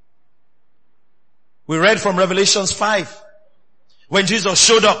 We read from Revelations 5. When Jesus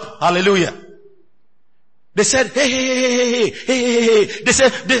showed up. Hallelujah. They said, hey. They said,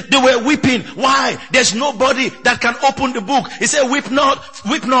 they were weeping. Why? There's nobody that can open the book. He said, weep not,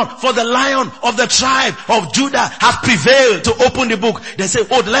 for the lion of the tribe of Judah hath prevailed to open the book. They said,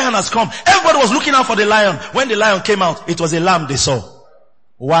 oh, the lion has come. Everybody was looking out for the lion. When the lion came out, it was a lamb they saw.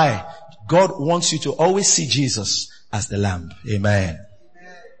 Why? God wants you to always see Jesus as the lamb. Amen.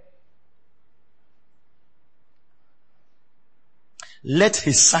 Let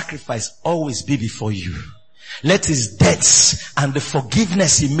his sacrifice always be before you. Let his debts and the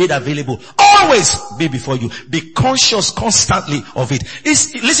forgiveness he made available always be before you. Be conscious constantly of it.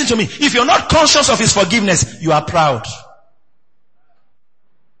 Listen to me. If you're not conscious of his forgiveness, you are proud.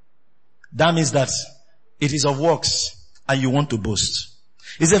 That means that it is of works and you want to boast.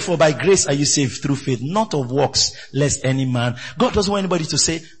 He said, for by grace are you saved through faith, not of works, lest any man. God doesn't want anybody to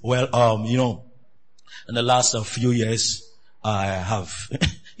say, well, in the last few years, I have.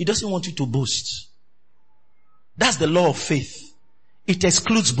 He doesn't want you to boast. That's the law of faith. It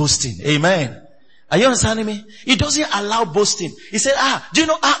excludes boasting. Amen. Are you understanding me? It doesn't allow boasting. He said, do you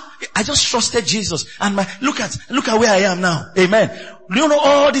know, I just trusted Jesus and look at where I am now. Amen. You know,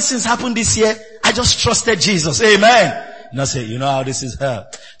 all these things happened this year. I just trusted Jesus. Amen. Now say, you know how this is hell.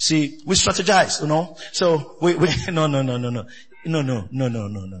 See, we strategize, you know. So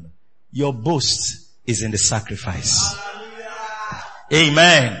no. Your boast is in the sacrifice.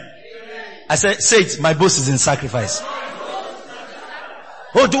 Amen. I said, say it, my boast is in sacrifice.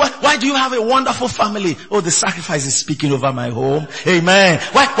 Oh, why do you have a wonderful family? Oh, the sacrifice is speaking over my home. Amen.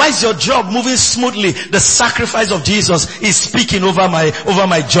 Why is your job moving smoothly? The sacrifice of Jesus is speaking over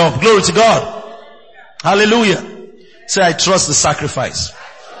my job. Glory to God. Hallelujah. Say, I trust the sacrifice.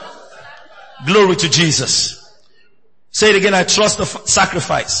 Glory to Jesus. Say it again, I trust the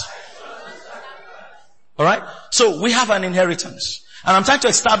sacrifice. Alright? So we have an inheritance. And I'm trying to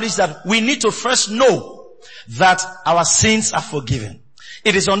establish that we need to first know that our sins are forgiven.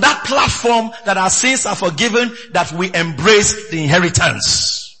 It is on that platform that our sins are forgiven that we embrace the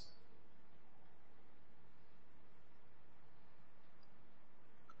inheritance.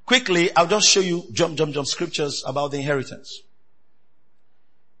 Quickly, I'll just show you jump scriptures about the inheritance.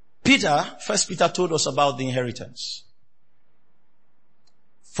 First Peter told us about the inheritance.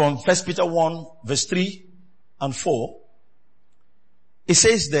 From 1 Peter 1 verse 3 and 4, it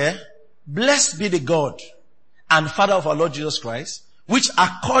says there, blessed be the God and Father of our Lord Jesus Christ, which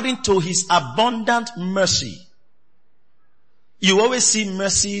according to his abundant mercy. You always see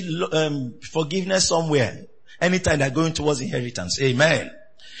mercy, forgiveness somewhere. Anytime they're going towards inheritance. Amen.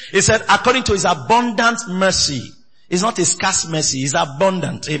 He said, according to his abundant mercy. It's not a scarce mercy, it's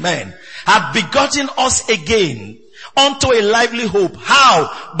abundant. Amen. Have begotten us again unto a lively hope.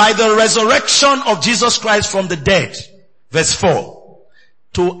 How? By the resurrection of Jesus Christ from the dead. Verse 4.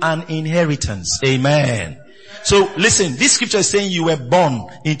 To an inheritance. Amen. So listen, this scripture is saying you were born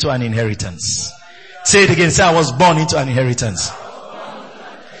into an inheritance. Say it again. Say, I was born into an inheritance.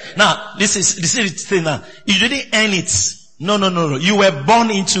 Now, this is the thing now. You didn't earn it. No. You were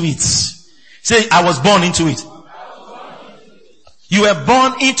born into it. Say, I was born into it. You were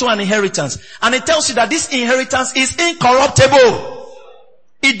born into an inheritance. And it tells you that this inheritance is incorruptible.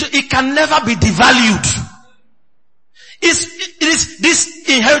 It can never be devalued. This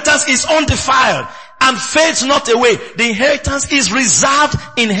inheritance is undefiled and fades not away. The inheritance is reserved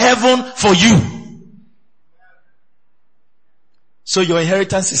in heaven for you. So your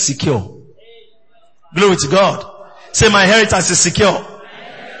inheritance is secure. Glory to God. Say, my inheritance is secure.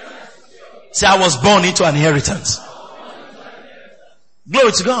 Say, I was born into an inheritance.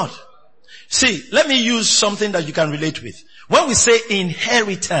 Glory to God. See, let me use something that you can relate with. When we say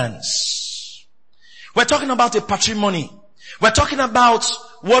inheritance, we're talking about a patrimony. We're talking about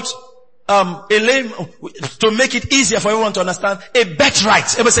what, to make it easier for everyone to understand, a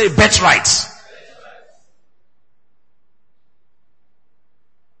birthright. Everybody say a birthright.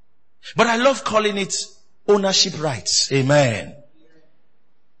 But I love calling it ownership rights. Amen.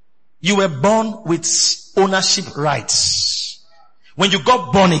 You were born with ownership rights. When you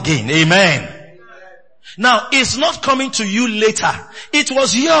got born again. Amen. Now, it's not coming to you later. It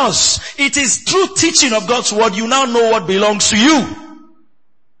was yours. It is through teaching of God's word. You now know what belongs to you.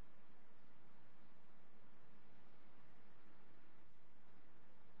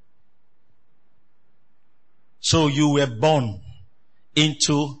 So you were born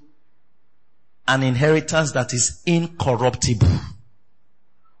into an inheritance that is incorruptible,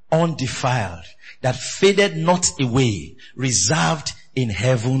 undefiled, that faded not away, reserved in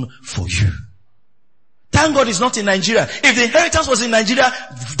heaven for you. Thank God it's not in Nigeria. If the inheritance was in Nigeria,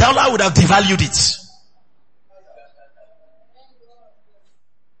 dollar would have devalued it.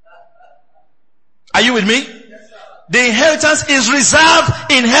 Are you with me? The inheritance is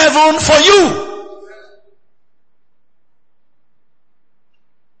reserved in heaven for you.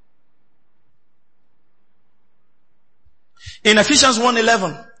 In Ephesians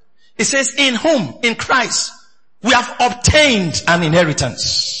 1:11, it says, in whom, in Christ, we have obtained an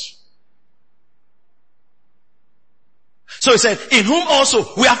inheritance. So he said, in whom also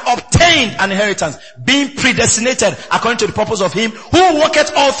we have obtained an inheritance, being predestinated according to the purpose of him who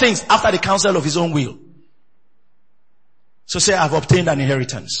worketh all things after the counsel of his own will. So say, I've obtained an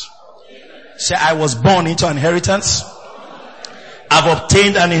inheritance. Say, I was born into an inheritance. I've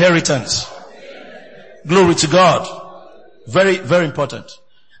obtained an inheritance. Glory to God. Very, very important.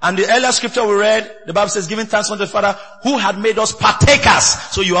 And the earlier scripture we read, the Bible says, giving thanks unto the Father who had made us partakers.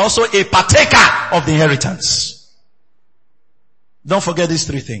 So you are also a partaker of the inheritance. Don't forget these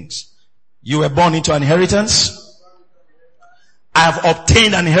three things. You were born into an inheritance. I have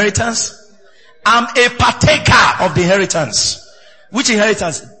obtained an inheritance. I'm a partaker of the inheritance. Which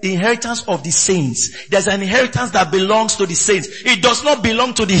inheritance? The inheritance of the saints. There's an inheritance that belongs to the saints. It does not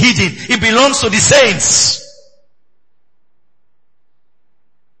belong to the hidden. It belongs to the saints.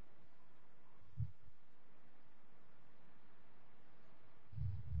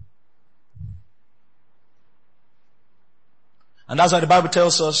 And that's why the Bible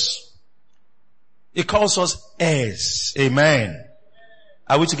tells us, it calls us heirs. Amen.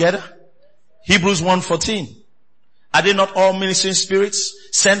 Are we together? Hebrews 1:14. Are they not all ministering spirits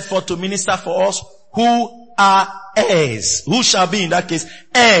sent forth to minister for us who are heirs? Who shall be in that case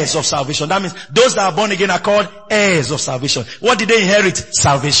heirs of salvation? That means those that are born again are called heirs of salvation. What did they inherit?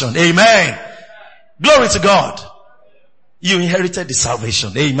 Salvation. Amen. Glory to God. You inherited the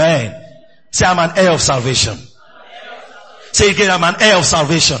salvation. Amen. Say, I'm an heir of salvation. Say again, I'm an heir of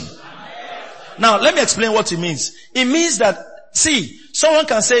salvation. Now, let me explain what it means. It means that, see, someone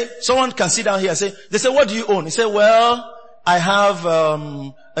can sit down here and say, they say, what do you own? He say, well, I have,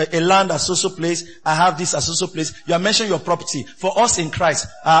 a land at so place. I have this at so place. You are mentioning your property. For us in Christ,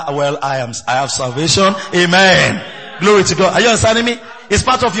 well, I have salvation. Amen. Glory to God. Are you understanding me? It's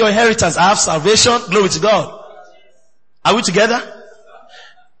part of your inheritance. I have salvation. Glory to God. Are we together?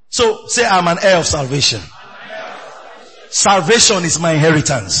 So, say I'm an heir of salvation. Salvation is my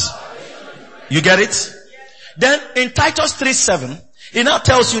inheritance. You get it? Then in Titus 3:7, it now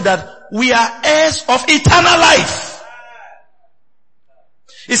tells you that we are heirs of eternal life.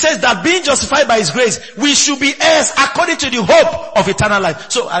 It says that being justified by His grace, we should be heirs according to the hope of eternal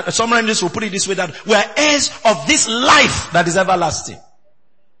life. So, someone in this will put it this way, that we are heirs of this life that is everlasting.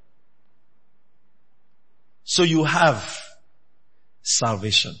 So you have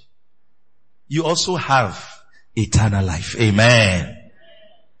salvation. You also have eternal life. Amen.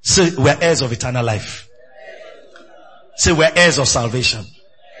 So we're heirs of eternal life. Say we're heirs of salvation.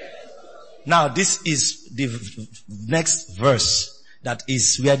 Now this is the next verse that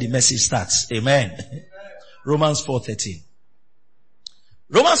is where the message starts. Amen. Romans 4:13.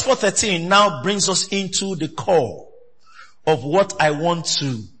 Romans 4:13 now brings us into the core of what I want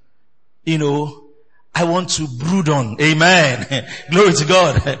to, I want to brood on. Amen. Glory to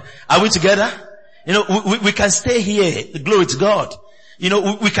God. Are we together? We can stay here. Glory to God.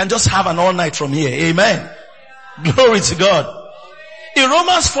 We can just have an all night from here. Amen. Glory to God. In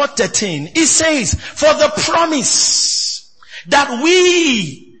Romans 4:13, it says, for the promise that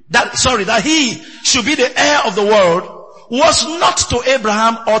he should be the heir of the world was not to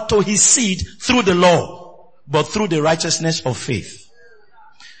Abraham or to his seed through the law, but through the righteousness of faith.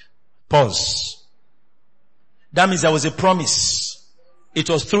 Pause. That means there was a promise. It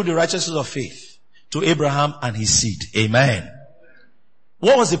was through the righteousness of faith to Abraham and his seed. Amen.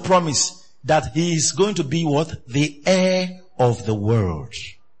 What was the promise? That he is going to be what? The heir of the world.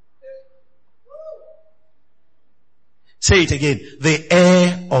 Say it again. The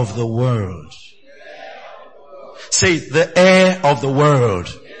heir of the world. Say it, the heir of the world.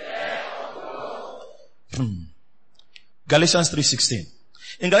 Galatians 3:16.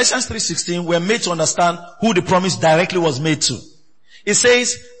 In Galatians 3:16, we're made to understand who the promise directly was made to. It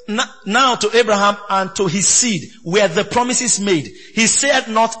says, now to Abraham and to his seed were the promises made. He said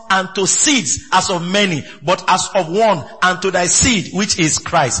not unto seeds as of many, but as of one, unto thy seed, which is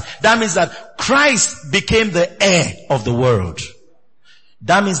Christ. That means that Christ became the heir of the world.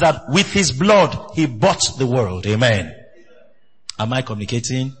 That means that with his blood, he bought the world. Amen. Am I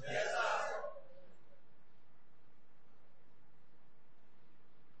communicating?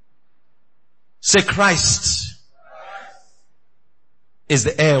 Say Christ is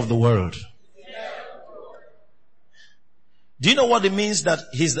the heir of the world. Do you know what it means that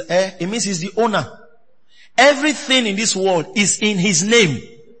he's the heir? It means he's the owner. Everything in this world is in his name.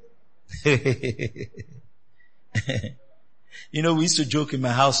 We used to joke in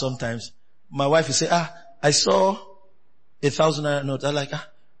my house sometimes. My wife would say, I saw 1,000 naira note. I'm like,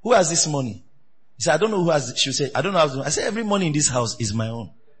 who has this money? He said, I don't know who has it. She would say, I don't know how to. I said, every money in this house is my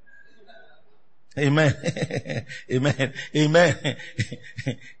own. Amen. Amen. Amen.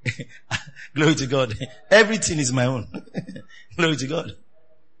 Glory to God. Everything is my own. Glory to God.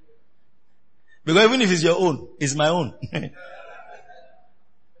 Because even if it's your own, it's my own.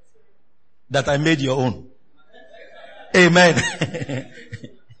 That I made your own. Amen.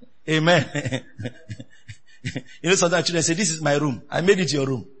 Amen. Sometimes children say, this is my room. I made it your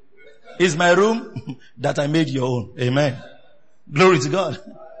room. It's my room that I made your own. Amen. Glory to God.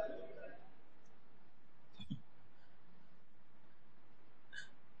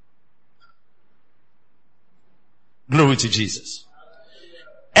 Glory to Jesus.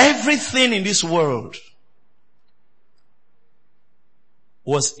 Everything in this world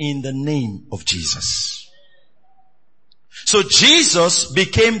was in the name of Jesus. So Jesus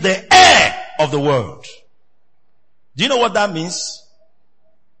became the heir of the world. Do you know what that means?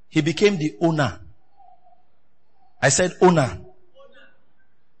 He became the owner. I said owner.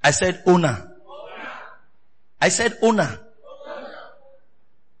 I said owner. I said owner.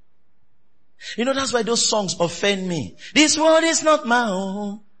 You know, that's why those songs offend me. This world is not my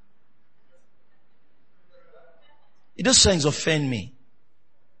own. Those songs offend me.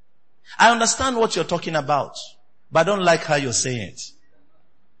 I understand what you're talking about, but I don't like how you're saying it.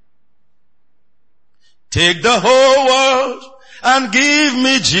 Take the whole world and give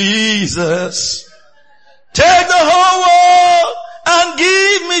me Jesus. Take the whole world and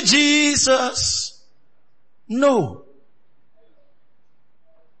give me Jesus. No.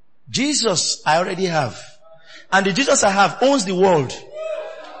 Jesus I already have. And the Jesus I have owns the world.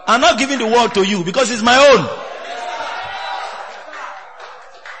 I'm not giving the world to you because it's my own.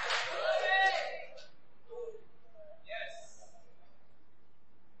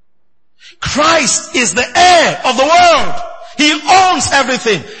 Christ is the heir of the world. He owns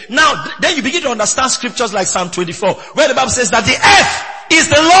everything. Now, then you begin to understand scriptures like Psalm 24, where the Bible says that the earth is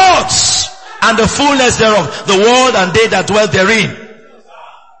the Lord's and the fullness thereof, the world and they that dwell therein.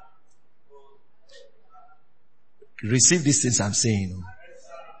 Receive these things I'm saying,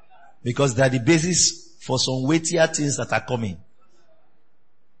 because they are the basis for some weightier things that are coming.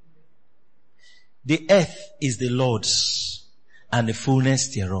 The earth is the Lord's and the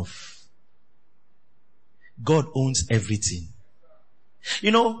fullness thereof. God owns everything. You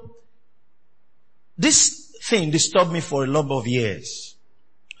know, this thing disturbed me for a number of years.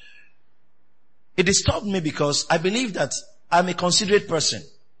 It disturbed me because I believe that I'm a considerate person.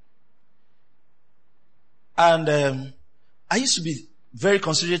 And I used to be very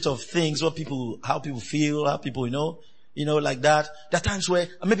considerate of things, how people feel, how people, like that. There are times where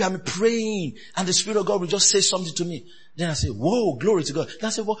maybe I'm praying and the Spirit of God will just say something to me. Then I say, whoa, glory to God. Then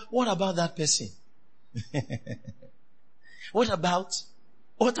I say, well, what about that person? What about?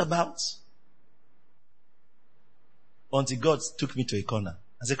 Until God took me to a corner.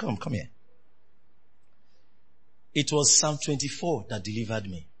 I said, come here. It was Psalm 24 that delivered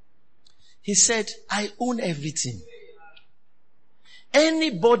me. He said, I own everything.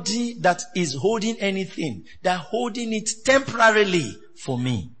 Anybody that is holding anything, they're holding it temporarily for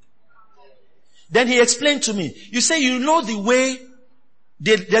me. Then he explained to me, you say you know the way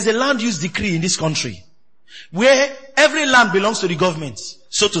there's a land use decree in this country where every land belongs to the government,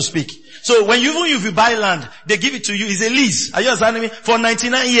 so to speak. So when even if you buy land, they give it to you, it's a lease. Are you understanding me? For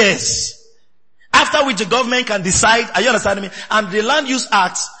 99 years. After which the government can decide, are you understanding me? And the Land Use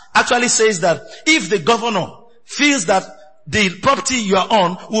Act actually says that if the governor feels that the property you are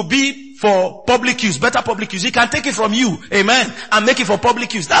on will be for public use, better public use, he can take it from you, amen, and make it for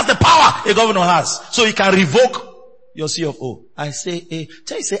public use. That's the power a governor has. So he can revoke your CFO. I say,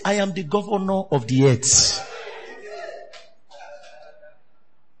 I am the governor of the earth.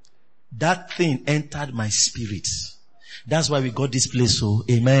 That thing entered my spirit. That's why we got this place, so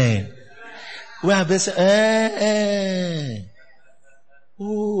amen. Where I say,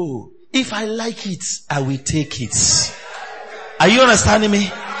 oh, if I like it, I will take it. Are you understanding me?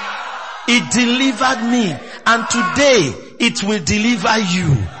 It delivered me, and today it will deliver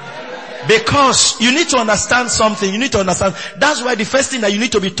you. Because you need to understand something. You need to understand. That's why the first thing that you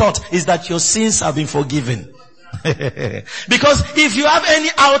need to be taught is that your sins have been forgiven. Because if you have any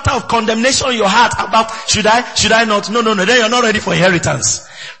outer of condemnation in your heart about should I not? No, then you're not ready for inheritance.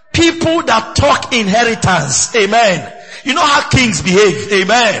 People that talk inheritance, amen. You know how kings behave,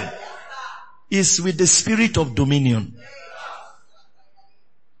 amen, is with the spirit of dominion.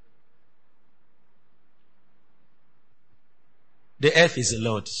 The earth is the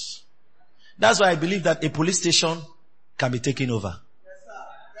Lord's. That's why I believe that a police station can be taken over.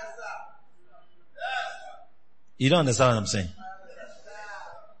 You don't understand what I'm saying?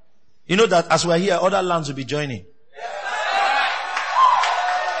 You know that as we're here, other lands will be joining.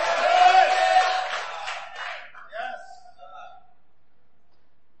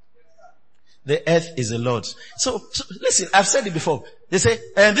 The earth is the Lord's. So listen, I've said it before. They say,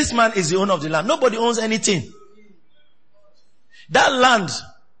 and this man is the owner of the land. Nobody owns anything. That land,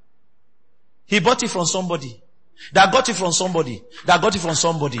 he bought it from somebody. That got it from somebody. That got it from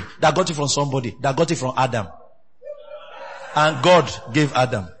somebody. That got it from somebody. That got it from Adam. And God gave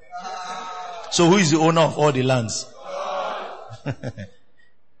Adam. So who is the owner of all the lands?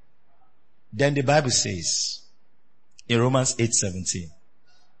 Then the Bible says in Romans 8:17.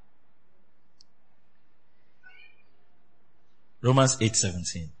 Romans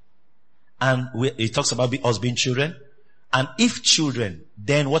 8:17. And it talks about us being children. And if children,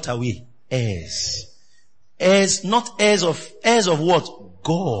 then what are we? Heirs. Heirs, not heirs of what?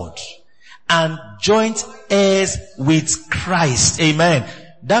 God. And joint heirs with Christ. Amen.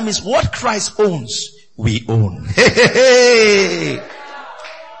 That means what Christ owns, we own.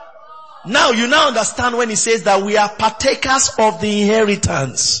 Now you now understand when he says that we are partakers of the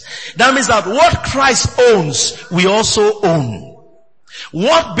inheritance. That means that what Christ owns, we also own.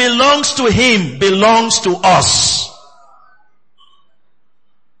 What belongs to him belongs to us.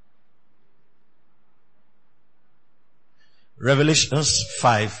 Revelations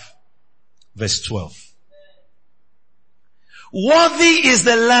 5 verse 12. Worthy is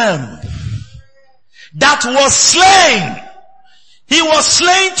the Lamb that was slain. He was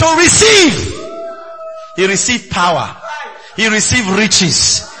slain to receive. He received power. He received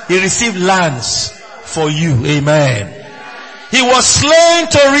riches. He received lands for you. Amen. He was slain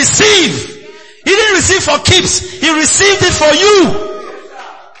to receive. He didn't receive for keeps. He received it for you.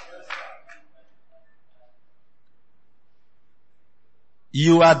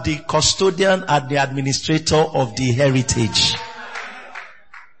 You are the custodian and the administrator of the heritage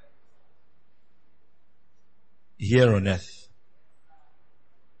here on earth.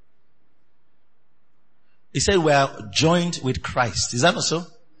 He said we are joined with Christ. Is that not so?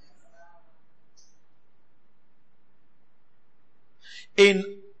 In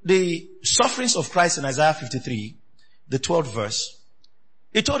the sufferings of Christ in Isaiah 53, the 12th verse,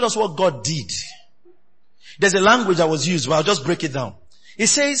 he told us what God did. There's a language that was used, but I'll just break it down. He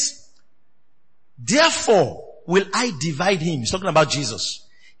says, therefore will I divide him, he's talking about Jesus,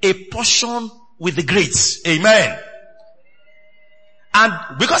 a portion with the great. Amen. And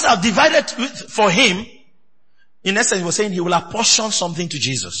because I've divided for him, in essence, he was saying he will apportion something to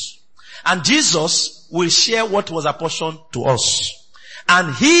Jesus. And Jesus will share what was apportioned to us.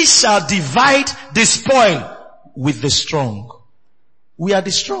 And he shall divide the spoil with the strong. We are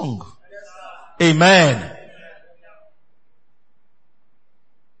the strong. Amen.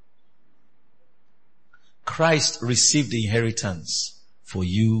 Christ received the inheritance for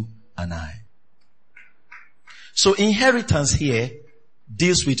you and I. So inheritance here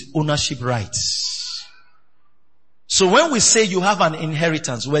deals with ownership rights. So when we say you have an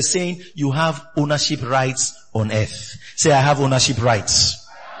inheritance, we're saying you have ownership rights on earth. Say, I have ownership rights.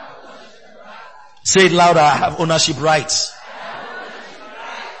 Say it louder, I have ownership rights.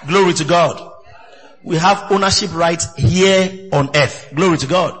 Glory to God. We have ownership rights here on earth. Glory to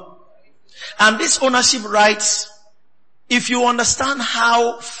God. And these ownership rights, if you understand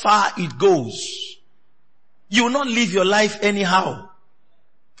how far it goes, you will not live your life anyhow.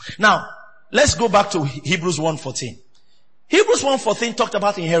 Now, let's go back to Hebrews 1:14. Hebrews 1:14 talked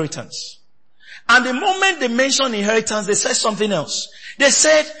about inheritance. And the moment they mentioned inheritance, they said something else. They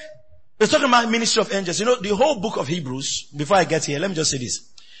said, they're talking about ministry of angels. You know, the whole book of Hebrews, before I get here, let me just say this.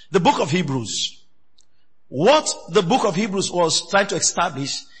 The book of Hebrews, what the book of Hebrews was trying to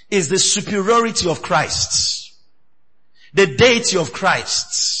establish is the superiority of Christ. The deity of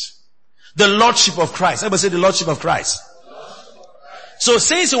Christ. The lordship of Christ. Everybody say the lordship of Christ. So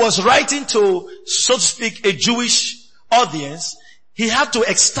since he was writing to, so to speak, a Jewish audience, he had to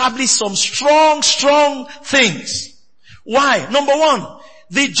establish some strong things. Why? Number one,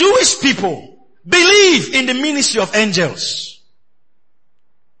 the Jewish people believe in the ministry of angels.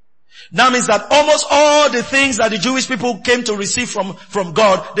 That means that almost all the things that the Jewish people came to receive from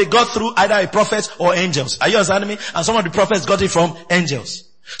God, they got through either a prophet or angels. Are you understanding me? And some of the prophets got it from angels.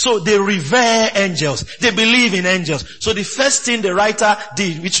 So they revere angels. They believe in angels. So the first thing the writer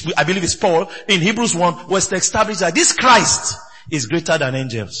did, which I believe is Paul, in Hebrews 1, was to establish that this Christ is greater than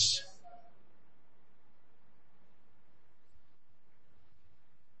angels.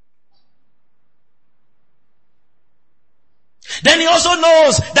 Then he also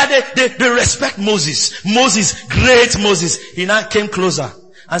knows that they respect Moses. Moses, great Moses. He now came closer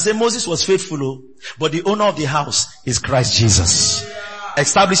and said Moses was faithful, but the owner of the house is Christ Jesus.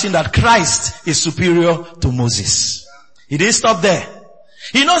 Establishing that Christ is superior to Moses. He didn't stop there.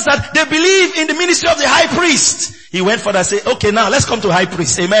 He knows that they believe in the ministry of the high priest. He went further and said, okay, now let's come to high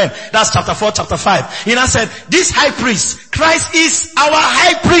priest. Amen. That's chapter 4, chapter 5. He now said, this high priest, Christ is our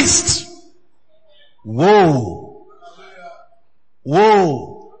high priest. Whoa.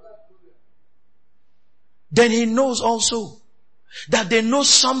 Whoa. Then he knows also that they know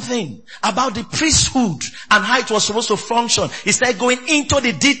something about the priesthood and how it was supposed to function. He started going into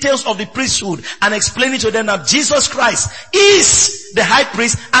the details of the priesthood and explaining to them that Jesus Christ is the high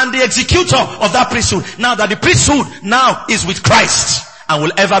priest and the executor of that priesthood. Now that the priesthood now is with Christ and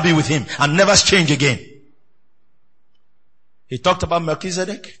will ever be with him and never change again. He talked about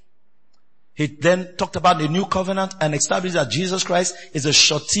Melchizedek. He then talked about the new covenant and established that Jesus Christ is a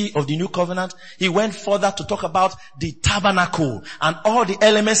surety of the new covenant. He went further to talk about the tabernacle and all the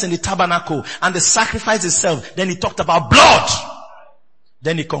elements in the tabernacle and the sacrifice itself. Then he talked about blood.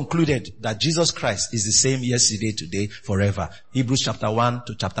 Then he concluded that Jesus Christ is the same yesterday, today, forever. Hebrews chapter 1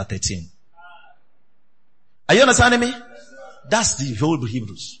 to chapter 13. Are you understanding me? That's the whole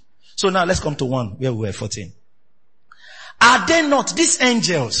Hebrews. So now let's come to 1 where we were 14. Are they not, these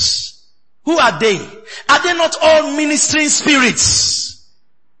angels, who are they? Are they not all ministering spirits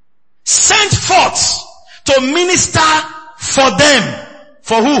sent forth to minister for them?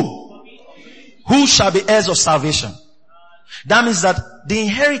 For who? Who shall be heirs of salvation? That means that the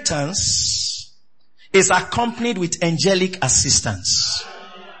inheritance is accompanied with angelic assistance.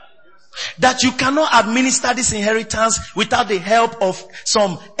 That you cannot administer this inheritance without the help of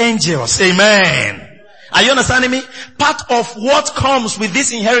some angels. Amen. Are you understanding me? Part of what comes with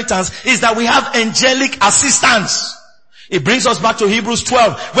this inheritance is that we have angelic assistance. It brings us back to Hebrews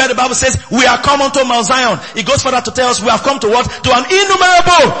 12, where the Bible says, we are come unto Mount Zion. It goes further to tell us we have come to what? To an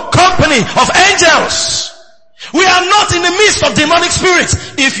innumerable company of angels. We are not in the midst of demonic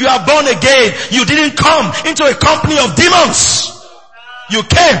spirits. If you are born again, you didn't come into a company of demons. You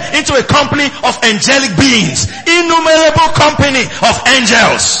came into a company of angelic beings. Innumerable company of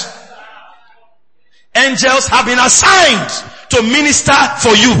angels. Angels have been assigned to minister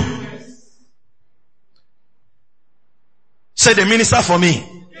for you. Say, they minister for me.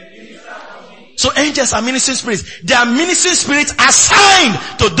 So angels are ministering spirits. They are ministering spirits assigned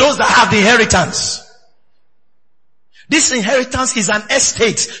to those that have the inheritance. This inheritance is an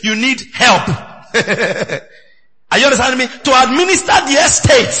estate. You need help. Are you understanding me? To administer the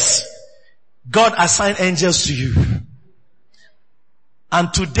estates, God assigned angels to you.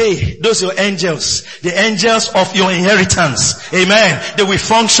 And today, those are your angels, the angels of your inheritance. Amen. They will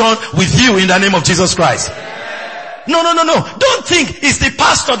function with you in the name of Jesus Christ. No. Don't think it's the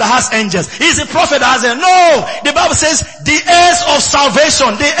pastor that has angels. It's the prophet that has angels. No. The Bible says the heirs of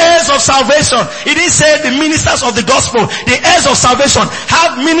salvation. The heirs of salvation. It didn't say the ministers of the gospel. The heirs of salvation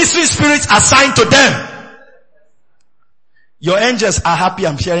have ministry spirits assigned to them. Your angels are happy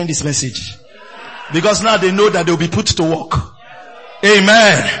I'm sharing this message. Because now they know that they'll be put to work.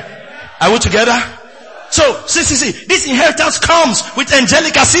 Amen. Are we together? So, see. This inheritance comes with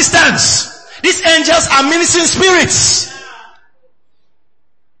angelic assistance. These angels are ministering spirits.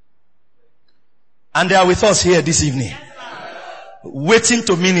 And they are with us here this evening. Waiting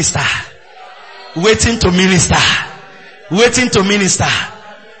to minister. Waiting to minister. Waiting to minister.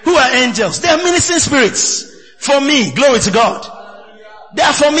 Who are angels? They are ministering spirits. For me, glory to God. They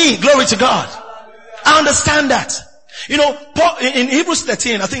are for me, glory to God. I understand that. You know, Paul, in Hebrews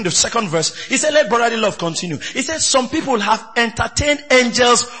 13, I think the second verse, he said, let brotherly love continue. He said, some people have entertained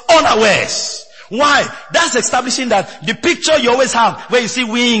angels unawares. Why? That's establishing that the picture you always have, where you see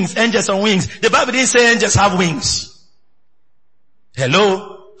wings, angels on wings. The Bible didn't say angels have wings.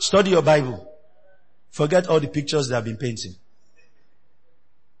 Hello? Study your Bible. Forget all the pictures they have been painting.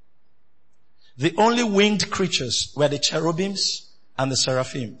 The only winged creatures were the cherubims and the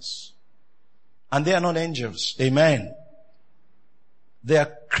seraphims. And they are not angels. Amen. They are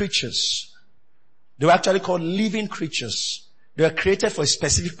creatures. They were actually called living creatures. They were created for a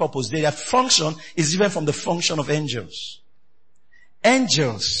specific purpose. Their function is different from the function of angels.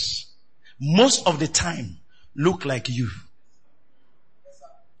 Angels, most of the time, look like you.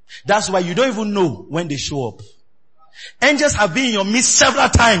 That's why you don't even know when they show up. Angels have been in your midst several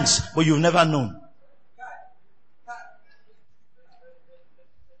times, but you've never known.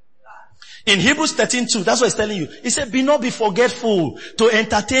 In Hebrews 13:2, that's what it's telling you. He said, be forgetful to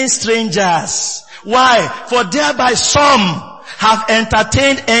entertain strangers. Why? For thereby some have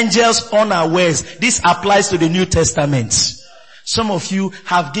entertained angels unawares. This applies to the New Testament. Some of you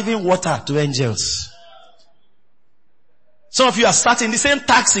have given water to angels. Some of you are sat in the same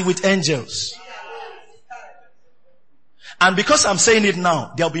taxi with angels. And because I'm saying it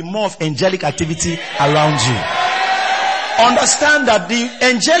now, there'll be more of angelic activity around you. Understand that the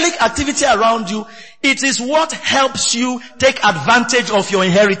angelic activity around you, it is what helps you take advantage of your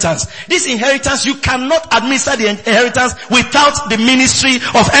inheritance. This inheritance, you cannot administer the inheritance without the ministry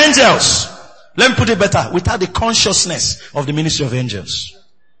of angels. Let me put it better, without the consciousness of the ministry of angels.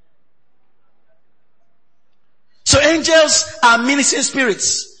 So angels are ministering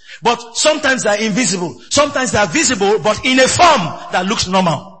spirits, but sometimes they are invisible. Sometimes they are visible, but in a form that looks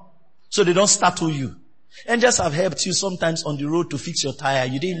normal. So they don't startle you. Angels have helped you sometimes on the road to fix your tire.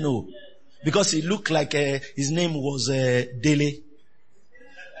 You didn't know. Because it looked like his name was Dele.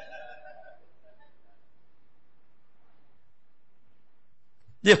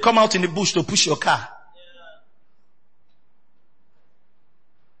 They've come out in the bush to push your car.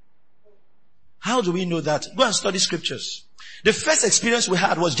 How do we know that? Go and study scriptures. The first experience we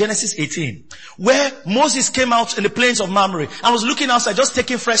had was Genesis 18, where Moses came out in the plains of Mamre and was looking outside, just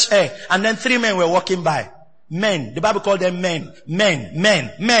taking fresh air, and then 3 men were walking by. Men. The Bible called them men. 3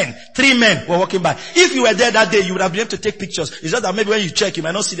 men were walking by. If you were there that day, you would have been able to take pictures. It's just that maybe when you check, you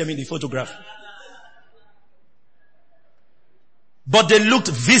might not see them in the photograph. But they looked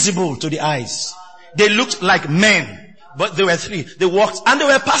visible to the eyes. They looked like men. But there were 3. They walked and they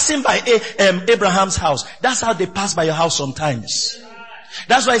were passing by Abraham's house. That's how they pass by your house sometimes.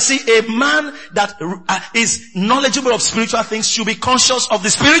 That's why I see a man that is knowledgeable of spiritual things should be conscious of the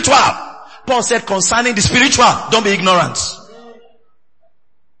spiritual. Paul said concerning the spiritual, don't be ignorant.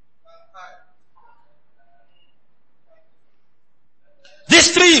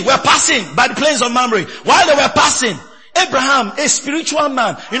 These 3 were passing by the plains of Mamre. While they were passing, Abraham, a spiritual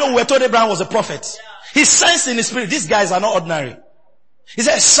man, we were told Abraham was a prophet. He sensed in his spirit, these guys are not ordinary. He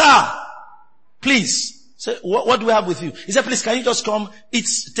said, sir, please. Say, what do we have with you? He said, please, can you just come, eat,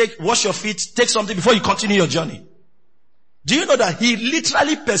 wash your feet, take something before you continue your journey? Do you know that he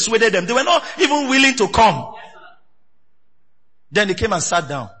literally persuaded them? They were not even willing to come. Then they came and sat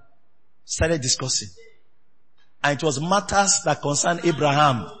down, started discussing. And it was matters that concern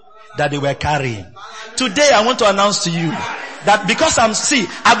Abraham that they were carrying. Today I want to announce to you that because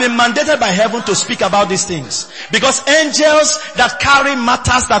I've been mandated by heaven to speak about these things. Because angels that carry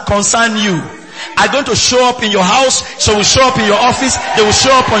matters that concern you are going to show up in your house, so will show up in your office, they will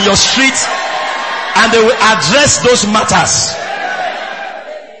show up on your street, and they will address those matters.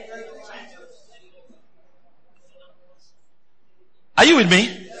 Are you with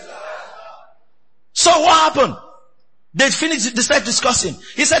me? So what happened? They started discussing.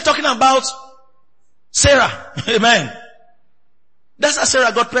 He started talking about Sarah. Amen. That's how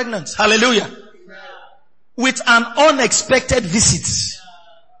Sarah got pregnant. Hallelujah. With an unexpected visit.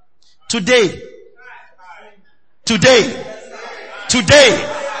 Today,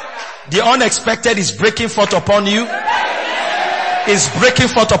 the unexpected is breaking forth upon you. Is breaking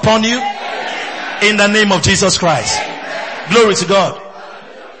forth upon you. In the name of Jesus Christ. Glory to God.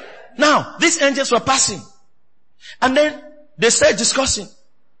 Now, these angels were passing. And then they started discussing.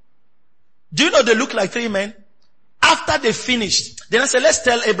 Do you know they look like 3 men? After they finished, then I said, let's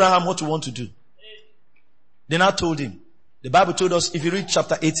tell Abraham what we want to do. They now told him. The Bible told us, if you read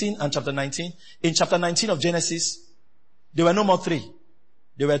chapter 18 and chapter 19, in chapter 19 of Genesis, there were no more 3.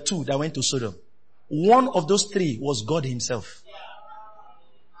 There were 2 that went to Sodom. One of those 3 was God himself.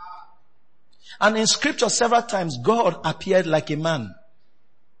 And in scripture several times, God appeared like a man.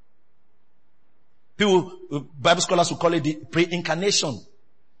 People, Bible scholars will call it the pre-incarnation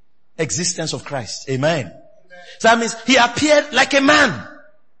existence of Christ. Amen. So that means he appeared like a man.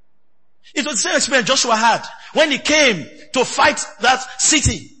 It was the same experience Joshua had when he came to fight that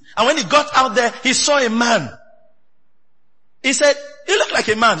city. And when he got out there, he saw a man. He said, he looked like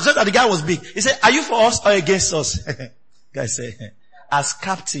a man. Just that the guy was big. He said, are you for us or against us? Guy said, as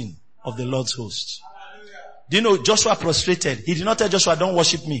captain of the Lord's host. Do you know Joshua prostrated? He did not tell Joshua, don't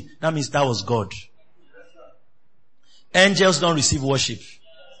worship me. That means that was God. Angels don't receive worship.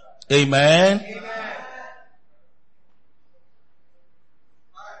 Amen. Amen.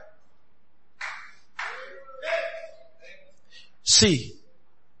 See,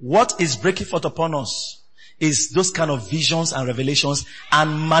 what is breaking forth upon us is those kind of visions and revelations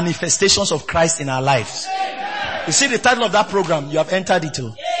and manifestations of Christ in our lives. You see the title of that program, you have entered it.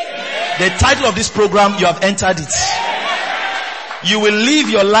 The title of this program, you have entered it. You will live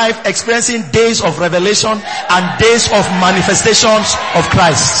your life experiencing days of revelation and days of manifestations of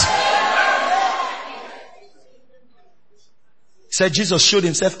Christ. Said Jesus showed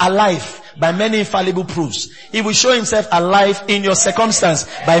himself alive by many infallible proofs. He will show himself alive in your circumstance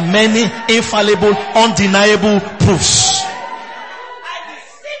by many infallible, undeniable proofs.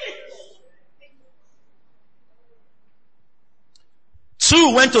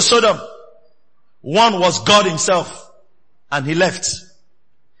 Two went to Sodom. One was God himself. And he left.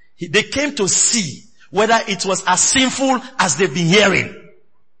 They came to see whether it was as sinful as they've been hearing.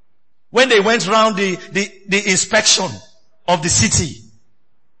 When they went around the inspection of the city.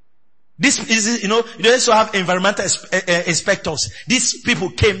 This is, they also have environmental inspectors. These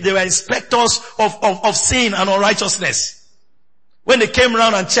people came, they were inspectors of sin and unrighteousness. When they came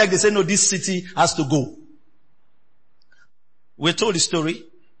around and checked, they said, no, this city has to go. We're told the story.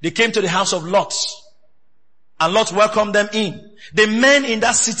 They came to the house of Lot. And Lot welcomed them in. The men in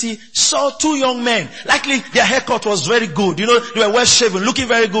that city saw 2 young men. Likely their haircut was very good. They were well shaven, looking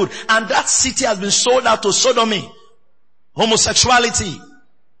very good. And that city has been sold out to sodomy, homosexuality.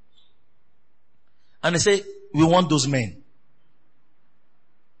 And they say, we want those men.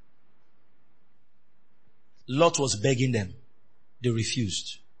 Lot was begging them. They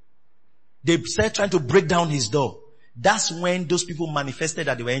refused. They started trying to break down his door. That's when those people manifested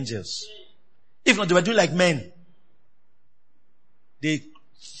that they were angels. If not, they were doing like men. They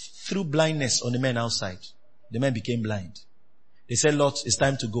threw blindness on the men outside. The men became blind. They said, Lot, it's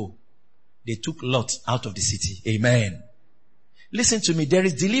time to go. They took Lot out of the city. Amen. Listen to me. There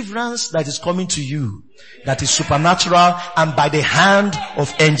is deliverance that is coming to you that is supernatural and by the hand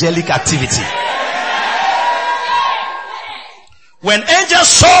of angelic activity. When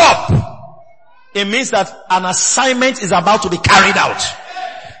angels show up, it means that an assignment is about to be carried out.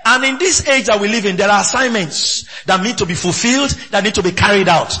 And in this age that we live in, there are assignments that need to be fulfilled, that need to be carried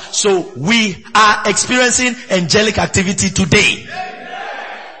out. So we are experiencing angelic activity today.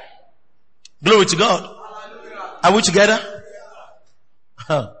 Glory to God. Are we together?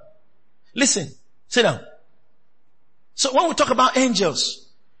 Listen, sit down. So when we talk about angels,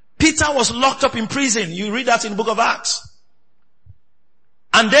 Peter was locked up in prison. You read that in the book of Acts.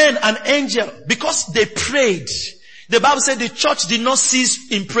 And then an angel, because they prayed, the Bible said the church did not cease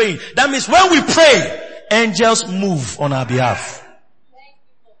in praying. That means when we pray, angels move on our behalf.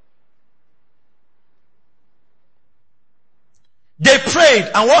 They prayed,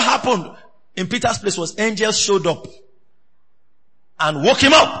 and what happened in Peter's place was angels showed up and woke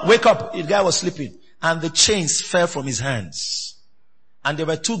him up. Wake up. The guy was sleeping. And the chains fell from his hands. And there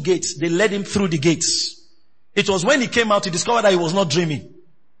were 2 gates. They led him through the gates. It was when he came out, he discovered that he was not dreaming.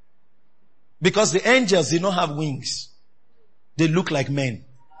 Because the angels did not have wings. They look like men.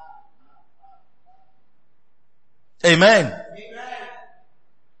 Amen. Amen.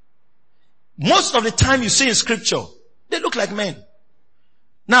 Most of the time you see in scripture, they look like men.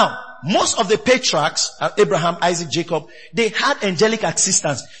 Now, most of the patriarchs, Abraham, Isaac, Jacob, they had angelic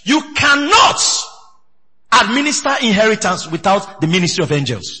assistance. You cannot administer inheritance without the ministry of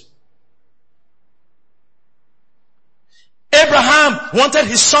angels. Abraham wanted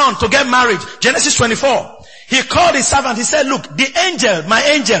his son to get married. Genesis 24. He called his servant. He said, look, the angel, my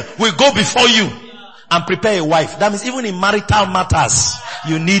angel, will go before you and prepare a wife. That means even in marital matters,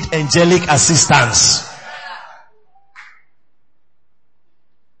 you need angelic assistance.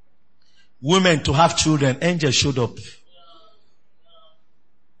 Women to have children, angels showed up.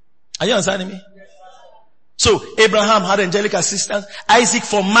 Are you understanding me? So Abraham had angelic assistance. Isaac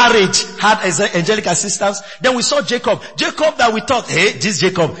for marriage had angelic assistance. Then we saw Jacob. Jacob that we thought, hey, this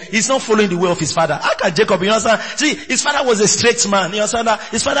Jacob, he's not following the way of his father. How can Jacob, you understand? See, his father was a straight man. You understand that?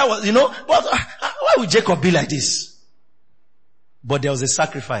 His father was, but why would Jacob be like this? But there was a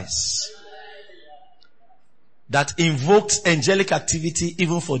sacrifice that invoked angelic activity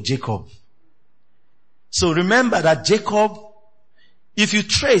even for Jacob. So remember that Jacob, if you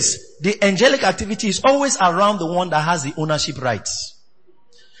trace, the angelic activity is always around the one that has the ownership rights.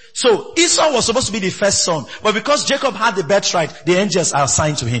 So Esau was supposed to be the first son, but because Jacob had the birthright, the angels are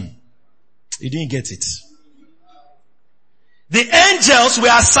assigned to him. He didn't get it. The angels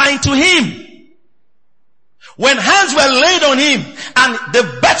were assigned to him. When hands were laid on him and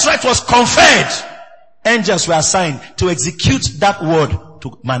the birthright was conferred, angels were assigned to execute that word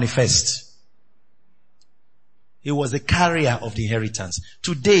to manifest. He was the carrier of the inheritance.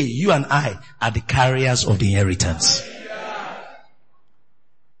 Today, you and I are the carriers of the inheritance.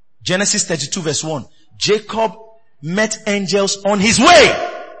 Genesis 32 verse 1. Jacob met angels on his way.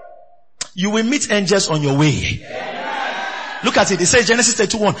 You will meet angels on your way. Look at it. It says Genesis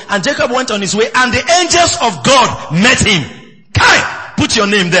 32:1. And Jacob went on his way and the angels of God met him. Kai! Put your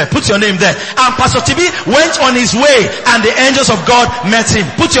name there. Put your name there. And Pastor TB went on his way and the angels of God met him.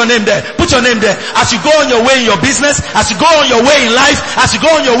 Put your name there. Put your name there. As you go on your way in your business, as you go on your way in life, as you go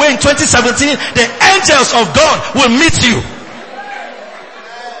on your way in 2017, the angels of God will meet you.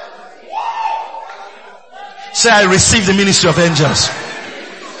 Say, I receive the ministry of angels.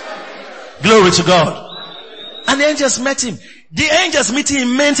 Glory to God. And the angels met him. The angels meeting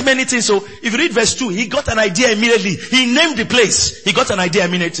him meant many things. So if you read verse 2, he got an idea immediately. He named the place. He got an idea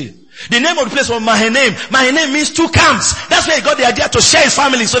immediately. The name of the place was Mahanaim. Mahanaim means 2 camps. That's where he got the idea to share his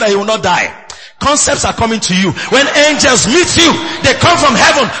family so that he will not die. Concepts are coming to you. When angels meet you, they come from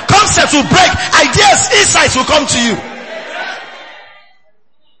heaven. Concepts will break. Ideas, insights will come to you.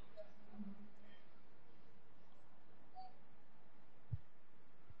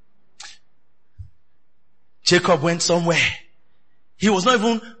 Jacob went somewhere. He was not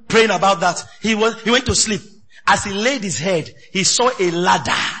even praying about that. He went to sleep. As he laid his head, he saw a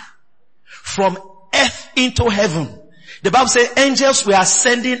ladder from earth into heaven. The Bible says angels were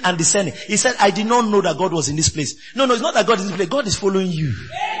ascending and descending. He said, I did not know that God was in this place. No, it's not that God is in this place. God is following you.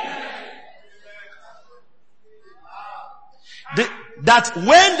 That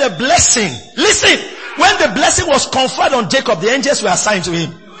when the blessing, listen, when the blessing was conferred on Jacob, the angels were assigned to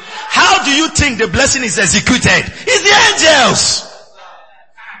him. How do you think the blessing is executed? It's the angels.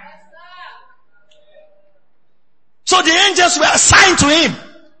 So the angels were assigned to him.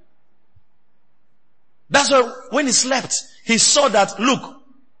 That's why when he slept, he saw that, look,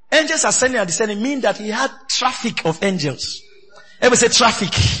 angels ascending and descending mean that he had traffic of angels. Everybody say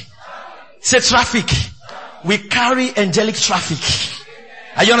traffic. Say traffic. We carry angelic traffic.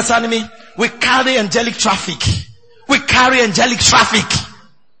 Are you understanding me? We carry angelic traffic. We carry angelic traffic.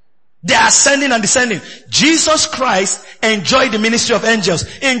 They are ascending and descending. Jesus Christ enjoyed the ministry of angels.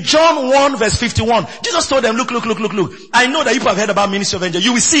 In John 1 verse 51, Jesus told them, look. I know that you have heard about ministry of angels.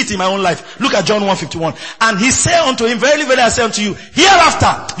 You will see it in my own life. Look at John 1:51. And he said unto him, verily, verily, I say unto you,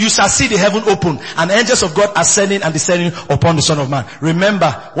 hereafter you shall see the heaven open and angels of God ascending and descending upon the Son of Man. Remember,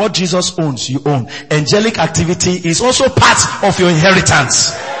 what Jesus owns, you own. Angelic activity is also part of your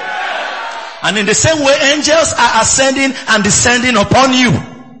inheritance. And in the same way, angels are ascending and descending upon you.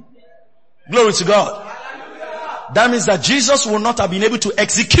 Glory to God. That means that Jesus will not have been able to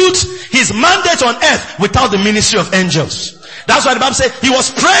execute his mandate on earth without the ministry of angels. That's why the Bible says he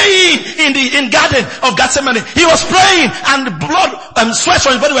was praying in garden of Gethsemane. He was praying and the blood and sweat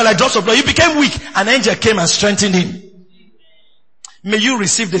from his body were like drops of blood. He became weak. An angel came and strengthened him. May you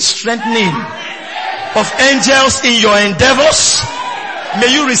receive the strengthening of angels in your endeavors.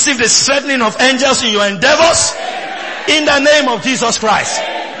 May you receive the strengthening of angels in your endeavors. In the name of Jesus Christ.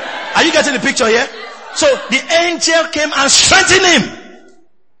 Are you getting the picture here? So the angel came and strengthened him.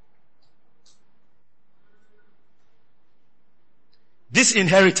 This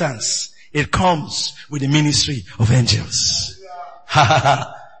inheritance, it comes with the ministry of angels.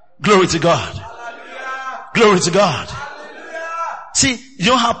 Glory to God. Glory to God. See, you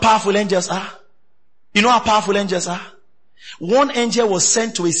know how powerful angels are? You know how powerful angels are? One angel was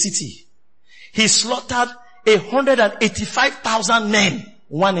sent to a city. He slaughtered 185,000 men.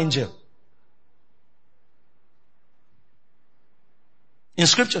 One angel. In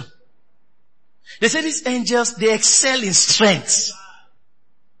scripture. They say these angels, they excel in strength.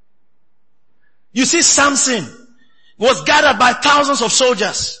 You see, Samson was gathered by thousands of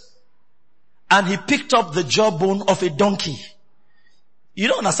soldiers. And he picked up the jawbone of a donkey. You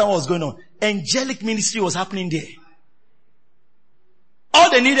don't understand what was going on. Angelic ministry was happening there. All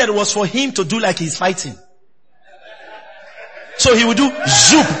they needed was for him to do like he's fighting. So he would do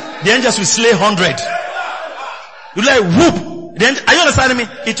zoop. The angels will slay 100. You like whoop. Are you understanding me?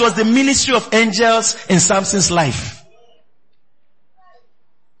 It was the ministry of angels in Samson's life.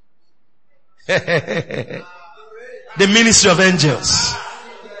 The ministry of angels.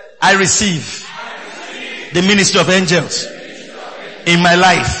 I receive the ministry of angels in my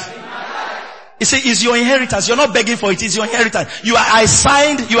life. You see, it's your inheritance. You're not begging for it. It's your inheritance. You are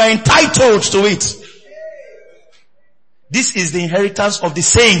assigned, you are entitled to it. This is the inheritance of the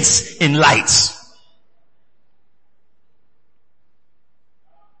saints in light.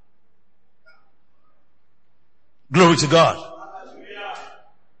 Glory to God.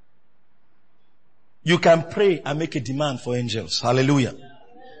 You can pray and make a demand for angels. Hallelujah.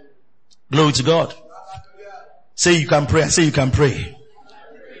 Glory to God. Say you can pray. Say you can pray.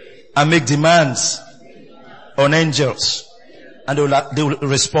 And make demands on angels. And they will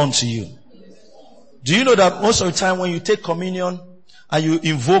respond to you. Do you know that most of the time when you take communion and you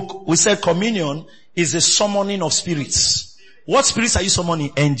invoke, we said communion is a summoning of spirits. What spirits are you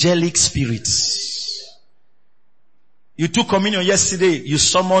summoning? Angelic spirits. You took communion yesterday, you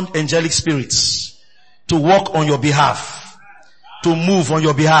summoned angelic spirits to work on your behalf, to move on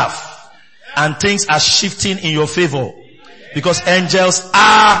your behalf, and things are shifting in your favor because angels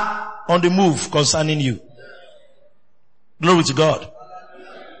are on the move concerning you. Glory to God.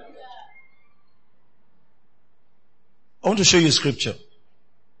 I want to show you a scripture.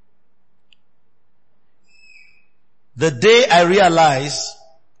 The day I realized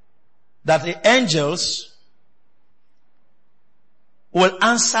that the angels will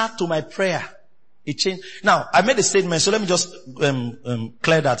answer to my prayer, it changed. Now, I made a statement, so let me just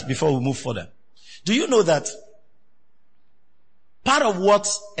clear that before we move further. Do you know that part of what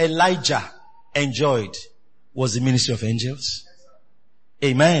Elijah enjoyed was the ministry of angels?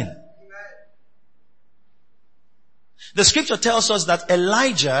 Amen. The scripture tells us that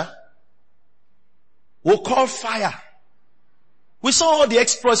Elijah will call fire. We saw all the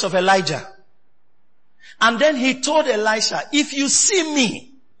exploits of Elijah. And then he told Elisha, if you see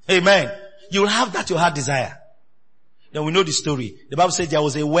me, amen, you will have that your heart desire. Then we know the story. The Bible says there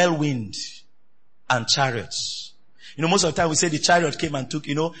was a whirlwind and chariots. You know, most of the time we say the chariot came and took,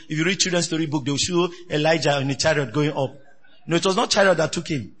 if you read children's story book, they'll show Elijah in the chariot going up. No, it was not chariot that took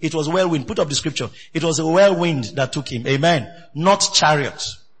him. It was whirlwind. Put up the scripture. It was a whirlwind that took him. Amen. Not chariot.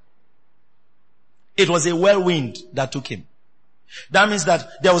 It was a whirlwind that took him. That means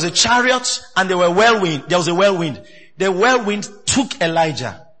that there was a chariot and there was a whirlwind. The whirlwind took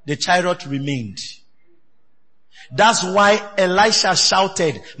Elijah. The chariot remained. That's why Elisha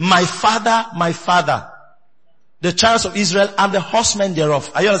shouted, my father, the chariots of Israel and the horsemen thereof.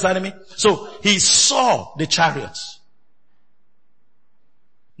 Are you understanding me? So he saw the chariots.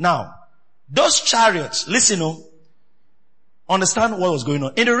 Now, those chariots, listen, understand what was going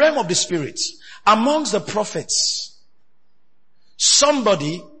on. In the realm of the spirit, amongst the prophets,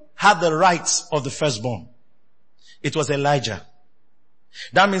 somebody had the rights of the firstborn. It was Elijah.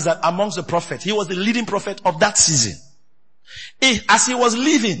 That means that amongst the prophets, he was the leading prophet of that season. As he was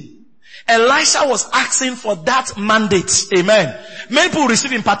leaving, Elisha was asking for that mandate. Amen. Many people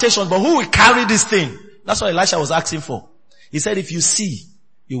receive impartations, but who will carry this thing? That's what Elisha was asking for. He said, if you see,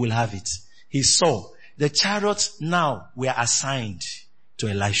 you will have it. He saw the chariots now were assigned to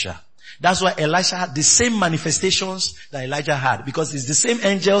Elisha. That's why Elisha had the same manifestations that Elijah had, because it's the same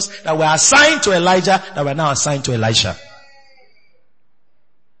angels that were assigned to Elijah that were now assigned to Elisha.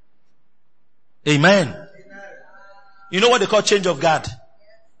 Amen. You know what they call change of guard?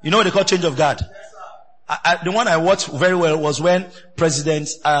 You know what they call change of guard? The one I watched very well was when President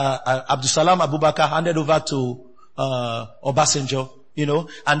Abdusalam Abubakar handed over to Obasanjo,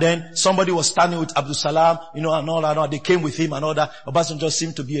 and then somebody was standing with Abdusalam, and all that. They came with him and all that. Obasanjo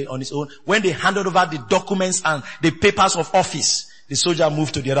seemed to be on his own. When they handed over the documents and the papers of office, the soldier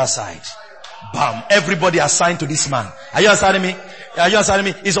moved to the other side. Bam. Everybody assigned to this man. Are you understanding me? Are you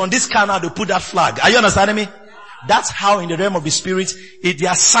understanding me? It's on this car now to put that flag. Are you understanding me? That's how in the realm of the spirit, the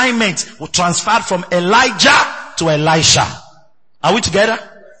assignment was transferred from Elijah to Elisha. Are we together?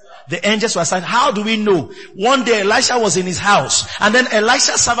 The angels were assigned. How do we know? One day Elisha was in his house, and then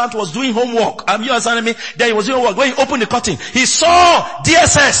Elisha's servant was doing homework. Are you understanding me? Then he was doing homework. When he opened the curtain, he saw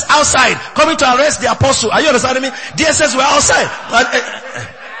DSS outside coming to arrest the apostle. Are you understanding me? DSS were outside.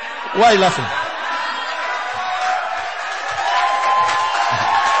 Why are you laughing?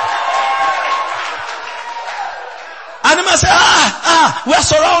 And the man said, we are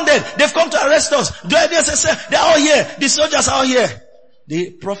surrounded. They've come to arrest us. They're all here. The soldiers are all here.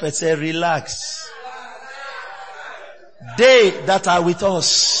 The prophet said, relax. They that are with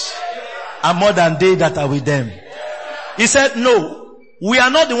us are more than they that are with them. He said, no, we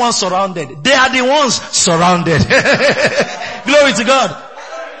are not the ones surrounded. They are the ones surrounded. Glory to God.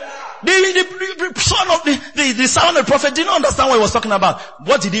 The son of the son of the prophet didn't understand what he was talking about.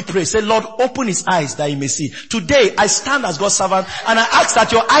 What did he pray? He said, Lord, open his eyes that he may see. Today, I stand as God's servant and I ask that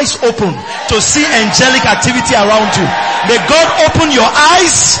your eyes open to see angelic activity around you. May God open your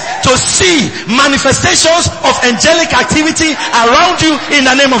eyes to see manifestations of angelic activity around you in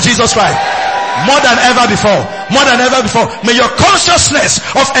the name of Jesus Christ. More than ever before. More than ever before. May your consciousness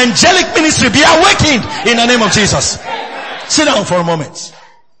of angelic ministry be awakened in the name of Jesus. Sit down for a moment.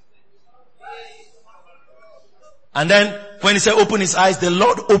 And then when he said open his eyes, the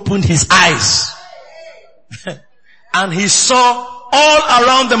Lord opened his eyes. And he saw all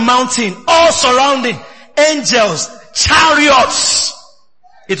around the mountain, all surrounding, angels, chariots.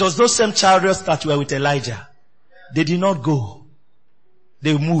 It was those same chariots that were with Elijah. They did not go.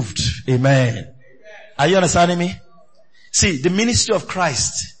 They moved. Amen. Are you understanding me? See, the ministry of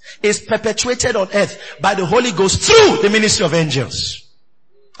Christ is perpetuated on earth by the Holy Ghost through the ministry of angels.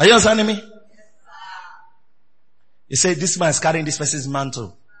 Are you understanding me? He said, this man is carrying this person's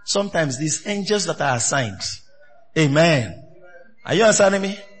mantle. Sometimes these angels that are assigned. Amen. Are you understanding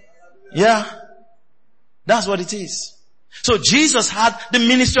me? Yeah. That's what it is. So Jesus had the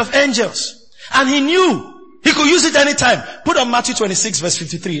ministry of angels. And he knew he could use it anytime. Put on Matthew 26 verse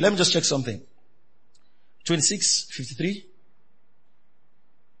 53. Let me just check something. 26, 53.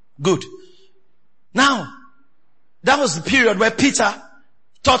 Good. Now, that was the period where Peter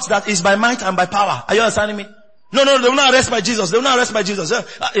thought that it's by might and by power. Are you understanding me? No, they will not arrest by Jesus. They will not arrest by Jesus.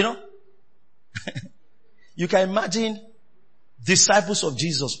 You can imagine disciples of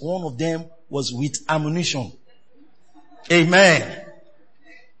Jesus. One of them was with ammunition. Amen.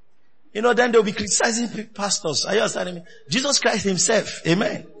 Then they'll be criticizing pastors. Are you understanding me? Jesus Christ himself.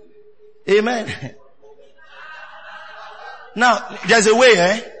 Amen. Amen. Now, there's a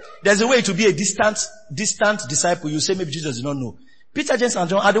way, There's a way to be a distant disciple. You say maybe Jesus did not know. Peter, James, and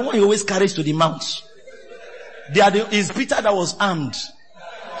John are the one he always carries to the mount. It's Peter that was armed.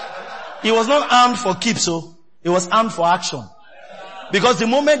 He was not armed for keeps, so he was armed for action. Because the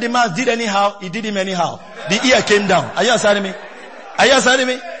moment the man did anyhow, he did him anyhow. The ear came down. Are you understanding me?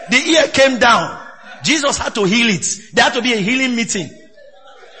 The ear came down. Jesus had to heal it. There had to be a healing meeting.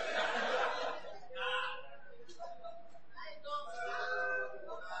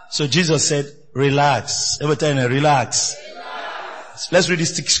 So Jesus said, relax. Every time, relax. Let's read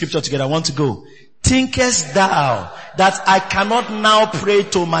this scripture together. I want to go. Thinkest thou that I cannot now pray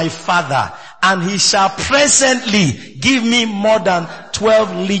to my Father, and he shall presently give me more than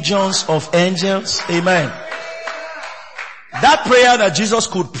 12 legions of angels? Amen. That prayer that Jesus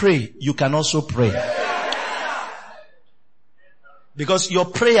could pray, you can also pray. Because your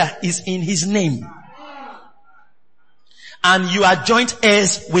prayer is in his name. And you are joint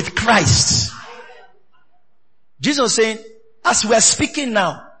heirs with Christ. Jesus saying, as we are speaking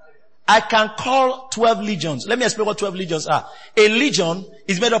now, I can call 12 legions. Let me explain what 12 legions are. A legion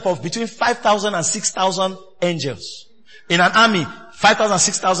is made up of between 5,000 and 6,000 angels. In an army, 5,000 and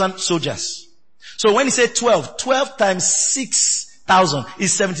 6,000 soldiers. So when he said 12 times 6,000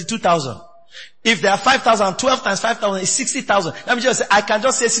 is 72,000. If there are 5,000, 12 times 5,000 is 60,000. Let me just say, I can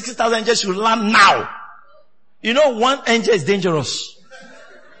just say 60,000 angels should land now. You know, one angel is dangerous.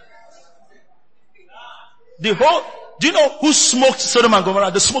 Do you know who smoked Sodom and Gomorrah?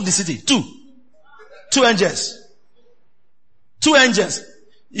 They smoked the city. Two angels. Two angels.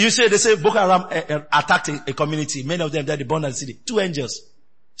 They say Boko Haram attacked a community. Many of them died, they burned the city. Two angels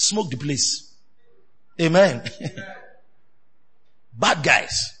smoked the place. Amen. Bad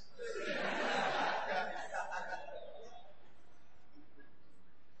guys.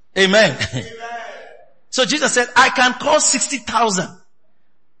 Amen. So Jesus said, I can call 60,000.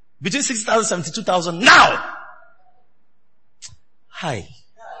 Between 60,000 and 72,000 now. Hi.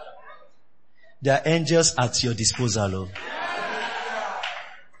 There are angels at your disposal. Oh.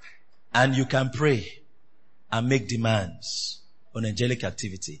 And you can pray and make demands on angelic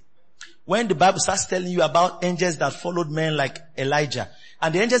activity. When the Bible starts telling you about angels that followed men like Elijah,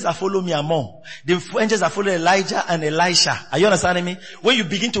 and the angels that follow me are more. The angels that follow Elijah and Elisha. Are you understanding me? When you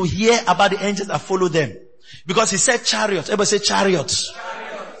begin to hear about the angels that follow them. Because he said chariots. Everybody say chariots.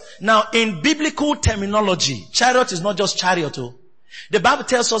 Now in biblical terminology, chariot is not just chariot. Oh. The Bible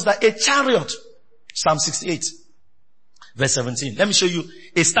tells us that a chariot, Psalm 68, verse 17. Let me show you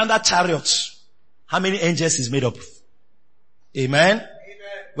a standard chariot. How many angels is made up of? Amen? Amen.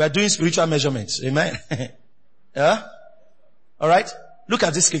 We are doing spiritual measurements. Amen. Yeah? Alright? Look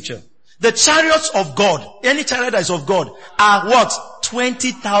at this scripture. The chariots of God, any chariot that is of God, are what?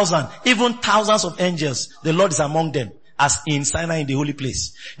 20,000, even thousands of angels. The Lord is among them, as in Sinai in the holy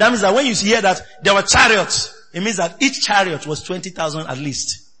place. That means that when you hear that there were chariots, it means that each chariot was 20,000 at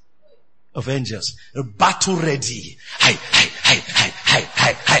least of angels. Battle ready. Hi.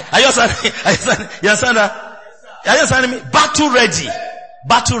 Are you understanding? You understand that? Are you understanding me? Battle ready.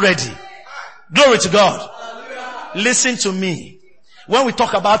 Battle ready. Glory to God. Listen to me. When we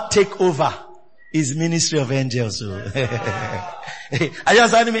talk about takeover, is ministry of angels. Are you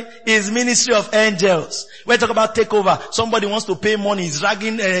understanding me? Is ministry of angels. When we talk about takeover, somebody wants to pay money, is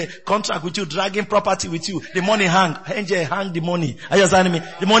dragging a contract with you, dragging property with you. The money angel hang the money. Are you understanding me?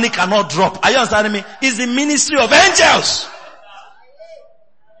 The money cannot drop. Are you understanding me? Is the ministry of angels.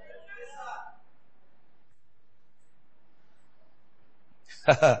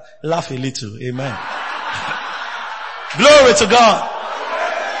 Laugh a little. Amen. Glory to God.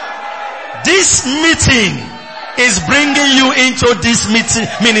 This meeting is bringing you into this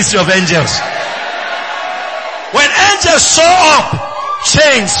ministry of angels. When angels show up,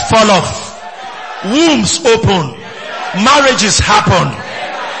 chains fall off, wombs open, marriages happen,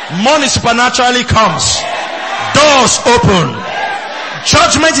 money supernaturally comes, doors open,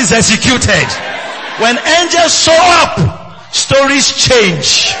 judgment is executed. When angels show up, stories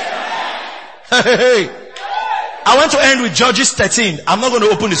change. I want to end with Judges 13. I'm not going to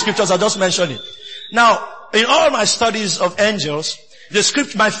open the scriptures, I'll just mention it. Now, in all my studies of angels,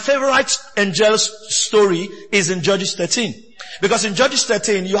 my favorite angel's story is in Judges 13. Because in Judges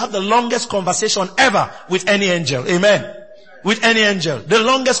 13, you have the longest conversation ever with any angel. Amen. With any angel. The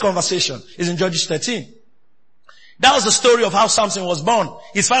longest conversation is in Judges 13. That was the story of how Samson was born.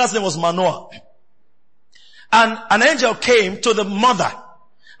 His father's name was Manoah. And an angel came to the mother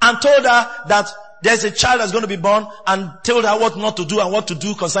and told her that there's a child that's going to be born, and told her what not to do and what to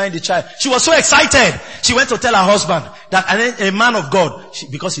do concerning the child. She was so excited. She went to tell her husband that a man of God,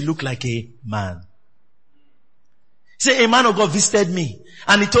 because he looked like a man. Say, a man of God visited me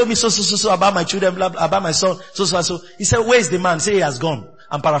and he told me so about my children, blah, blah, about my son, so. He said, where is the man? Say he has gone.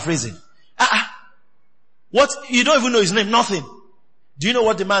 I'm paraphrasing. What? You don't even know his name. Nothing. Do you know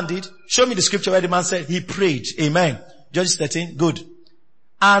what the man did? Show me the scripture where the man said he prayed. Amen. Judges 13. Good.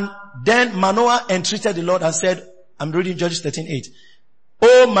 And then Manoah entreated the Lord and said, I'm reading Judges 13:8.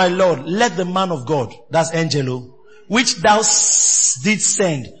 Oh my Lord, let the man of God, that's Angelo, which thou did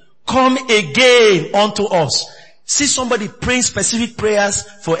send, come again unto us. See somebody praying specific prayers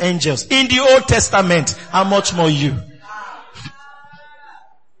for angels. In the Old Testament, how much more you?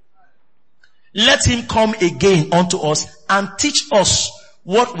 Let him come again unto us and teach us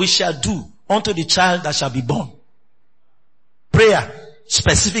what we shall do unto the child that shall be born. Prayer.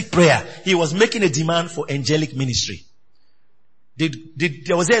 Specific prayer. He was making a demand for angelic ministry.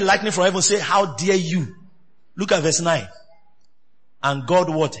 There was a lightning from heaven say, how dare you? Look at verse 9. And God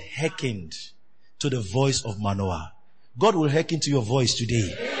what? Hearkened to the voice of Manoah. God will hearken to your voice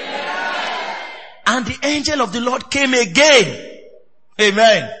today. Yeah. And the angel of the Lord came again.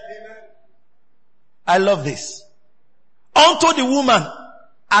 Amen. I love this. Unto the woman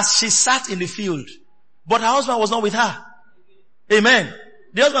as she sat in the field. But her husband was not with her. Amen.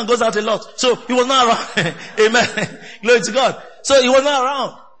 The husband goes out a lot. So he was not around. Amen. Glory to God. So he was not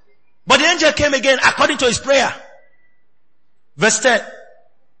around. But the angel came again according to his prayer. Verse 10.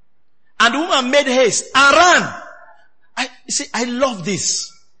 And the woman made haste and ran. I love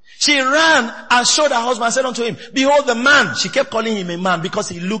this. She ran and showed her husband and said unto him, behold the man. She kept calling him a man because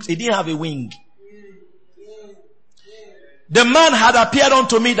he didn't have a wing. The man had appeared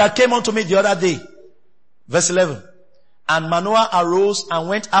unto me that came unto me the other day. Verse 11. And Manoah arose and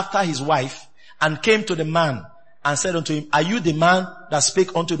went after his wife and came to the man and said unto him, are you the man that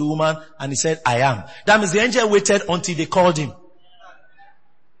spake unto the woman? And he said, I am. That means the angel waited until they called him.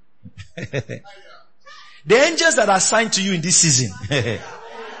 The angels that are assigned to you in this season,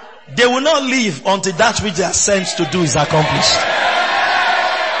 they will not leave until that which they are sent to do is accomplished.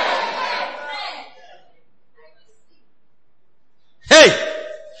 Hey,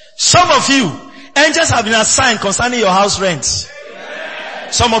 some of you, angels have been assigned concerning your house rent.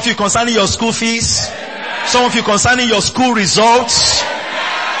 Some of you concerning your school fees. Some of you concerning your school results.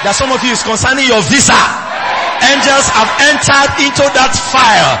 There are some of you is concerning your visa. Angels have entered into that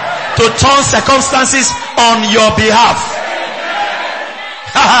fire to turn circumstances on your behalf.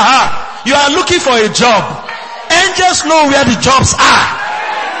 You are looking for a job. Angels know where the jobs are.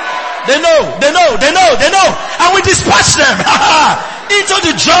 They know. And we dispatch them into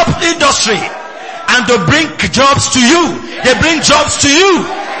the job industry. And they bring jobs to you. They bring jobs to you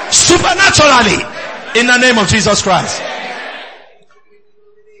supernaturally in the name of Jesus Christ.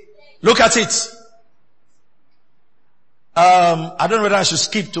 Look at it. I don't know whether I should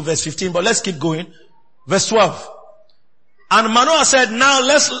skip to verse 15, but let's keep going. Verse 12. And Manoah said, now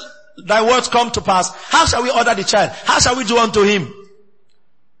let thy words come to pass. How shall we order the child? How shall we do unto him?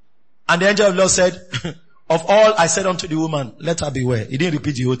 And the angel of the Lord said, of all I said unto the woman, let her beware. He didn't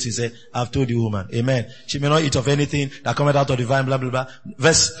repeat the whole thing. He said, I have told the woman. Amen. She may not eat of anything that cometh out of the vine, blah, blah, blah.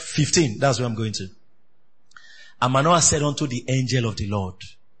 Verse 15. That's where I'm going to. And Manoah said unto the angel of the Lord,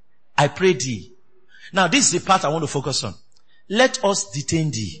 I pray thee. Now this is the part I want to focus on. Let us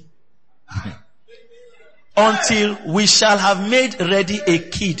detain thee until we shall have made ready a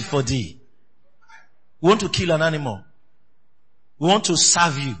kid for thee. We want to kill an animal. We want to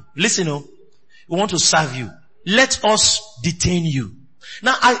serve you. Listen, we want to serve you. Let us detain you.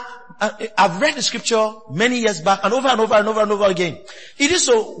 Now I've read the scripture many years back and over and over and over and over again. It is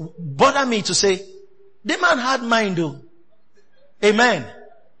so bother me to say, the man had mind though. Amen.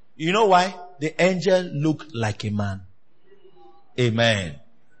 You know why? The angel looked like a man. Amen.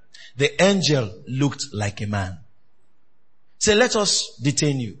 The angel looked like a man. Say, let us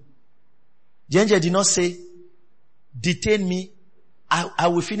detain you. The angel did not say, detain me. I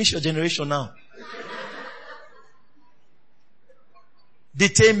will finish your generation now.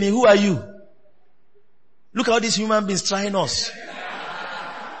 Detain me. Who are you? Look at all these human beings trying us.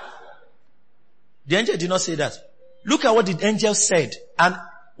 The angel did not say that. Look at what the angel said and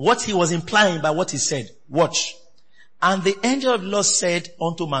what he was implying by what he said. Watch. And the angel of the Lord said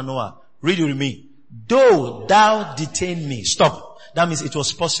unto Manoah, read it with me, though thou detain me. Stop. That means it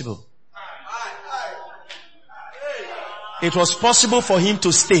was possible. It was possible for him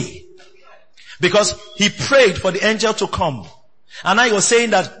to stay. Because he prayed for the angel to come. And now he was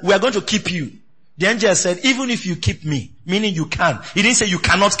saying that we are going to keep you. The angel said, even if you keep me, meaning you can. He didn't say you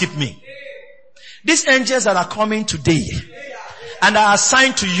cannot keep me. These angels that are coming today and are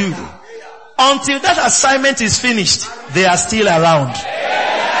assigned to you, until that assignment is finished, they are still around.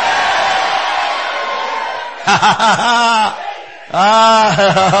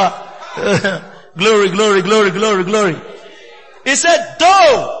 Glory, glory, glory, glory, glory. He said,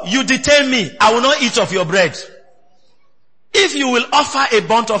 though you detain me, I will not eat of your bread. If you will offer a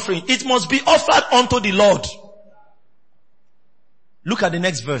burnt offering, it must be offered unto the Lord. Look at the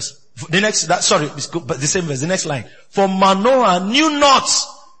next verse. But the same verse, the next line. For Manoah knew not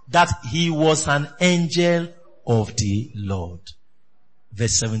that he was an angel of the Lord.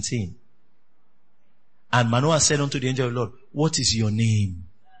 Verse 17. And Manoah said unto the angel of the Lord, what is your name?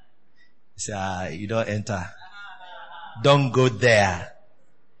 He said, you don't enter. Don't go there.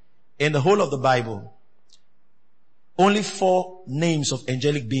 In the whole of the Bible, only 4 names of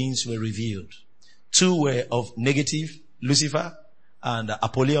angelic beings were revealed. 2 were of negative, Lucifer and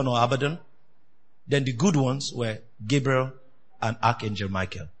Apollyon or Abaddon. Then the good ones were Gabriel and Archangel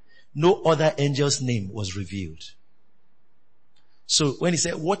Michael. No other angel's name was revealed. So when he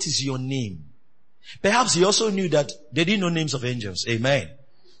said, what is your name? Perhaps he also knew that they didn't know names of angels. Amen.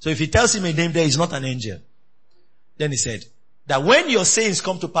 So if he tells him a name there, he's not an angel. Then he said, that when your sayings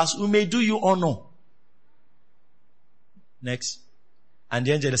come to pass, we may do you honor. Next. And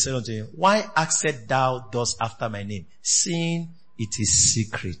the angel said unto him, why askest thou thus after my name, seeing it is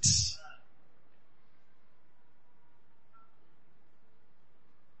secret?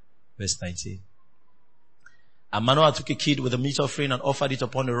 Verse 19. And Manoah took a kid with a meat offering and offered it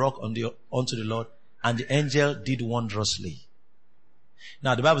upon the rock unto the Lord, and the angel did wondrously.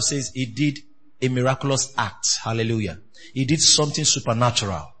 Now the Bible says he did a miraculous act. Hallelujah. He did something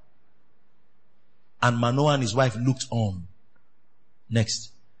supernatural. And Manoah and his wife looked on.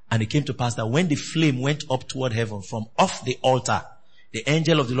 Next. And it came to pass that when the flame went up toward heaven from off the altar, the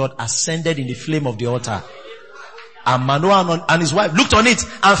angel of the Lord ascended in the flame of the altar. And Manoah and his wife looked on it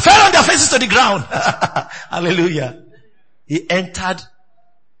and fell on their faces to the ground. Hallelujah. He entered.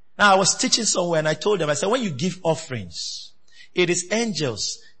 Now I was teaching somewhere and I told them, I said, when you give offerings, it is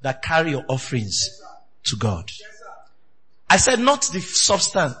angels that carry your offerings to God. I said not the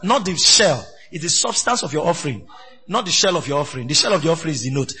substance, not the shell. It's the substance of your offering. Not the shell of your offering. The shell of your offering is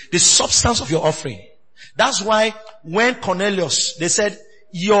the note. The substance of your offering. That's why when Cornelius, they said,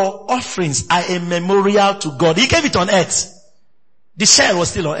 your offerings are a memorial to God. He gave it on earth. The shell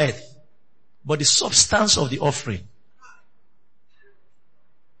was still on earth. But the substance of the offering.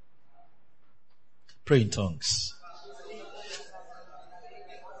 Pray in tongues.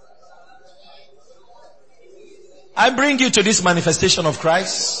 I bring you to this manifestation of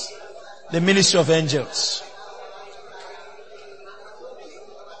Christ, the ministry of angels.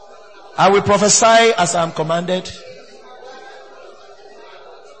 I will prophesy as I am commanded.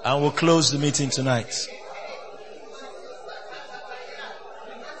 And we'll close the meeting tonight.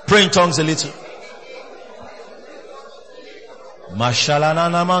 Pray in tongues a little.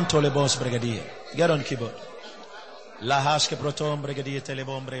 Get on keyboard.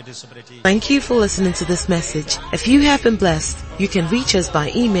 Thank you for listening to this message. If you have been blessed, you can reach us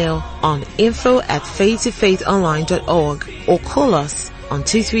by email on info@faith2faithonline.org or call us on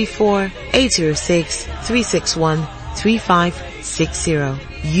 234-806-361-3560.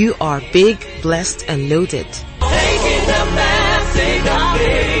 You are big, blessed, and loaded. Taking the message of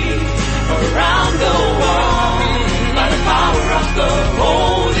faith.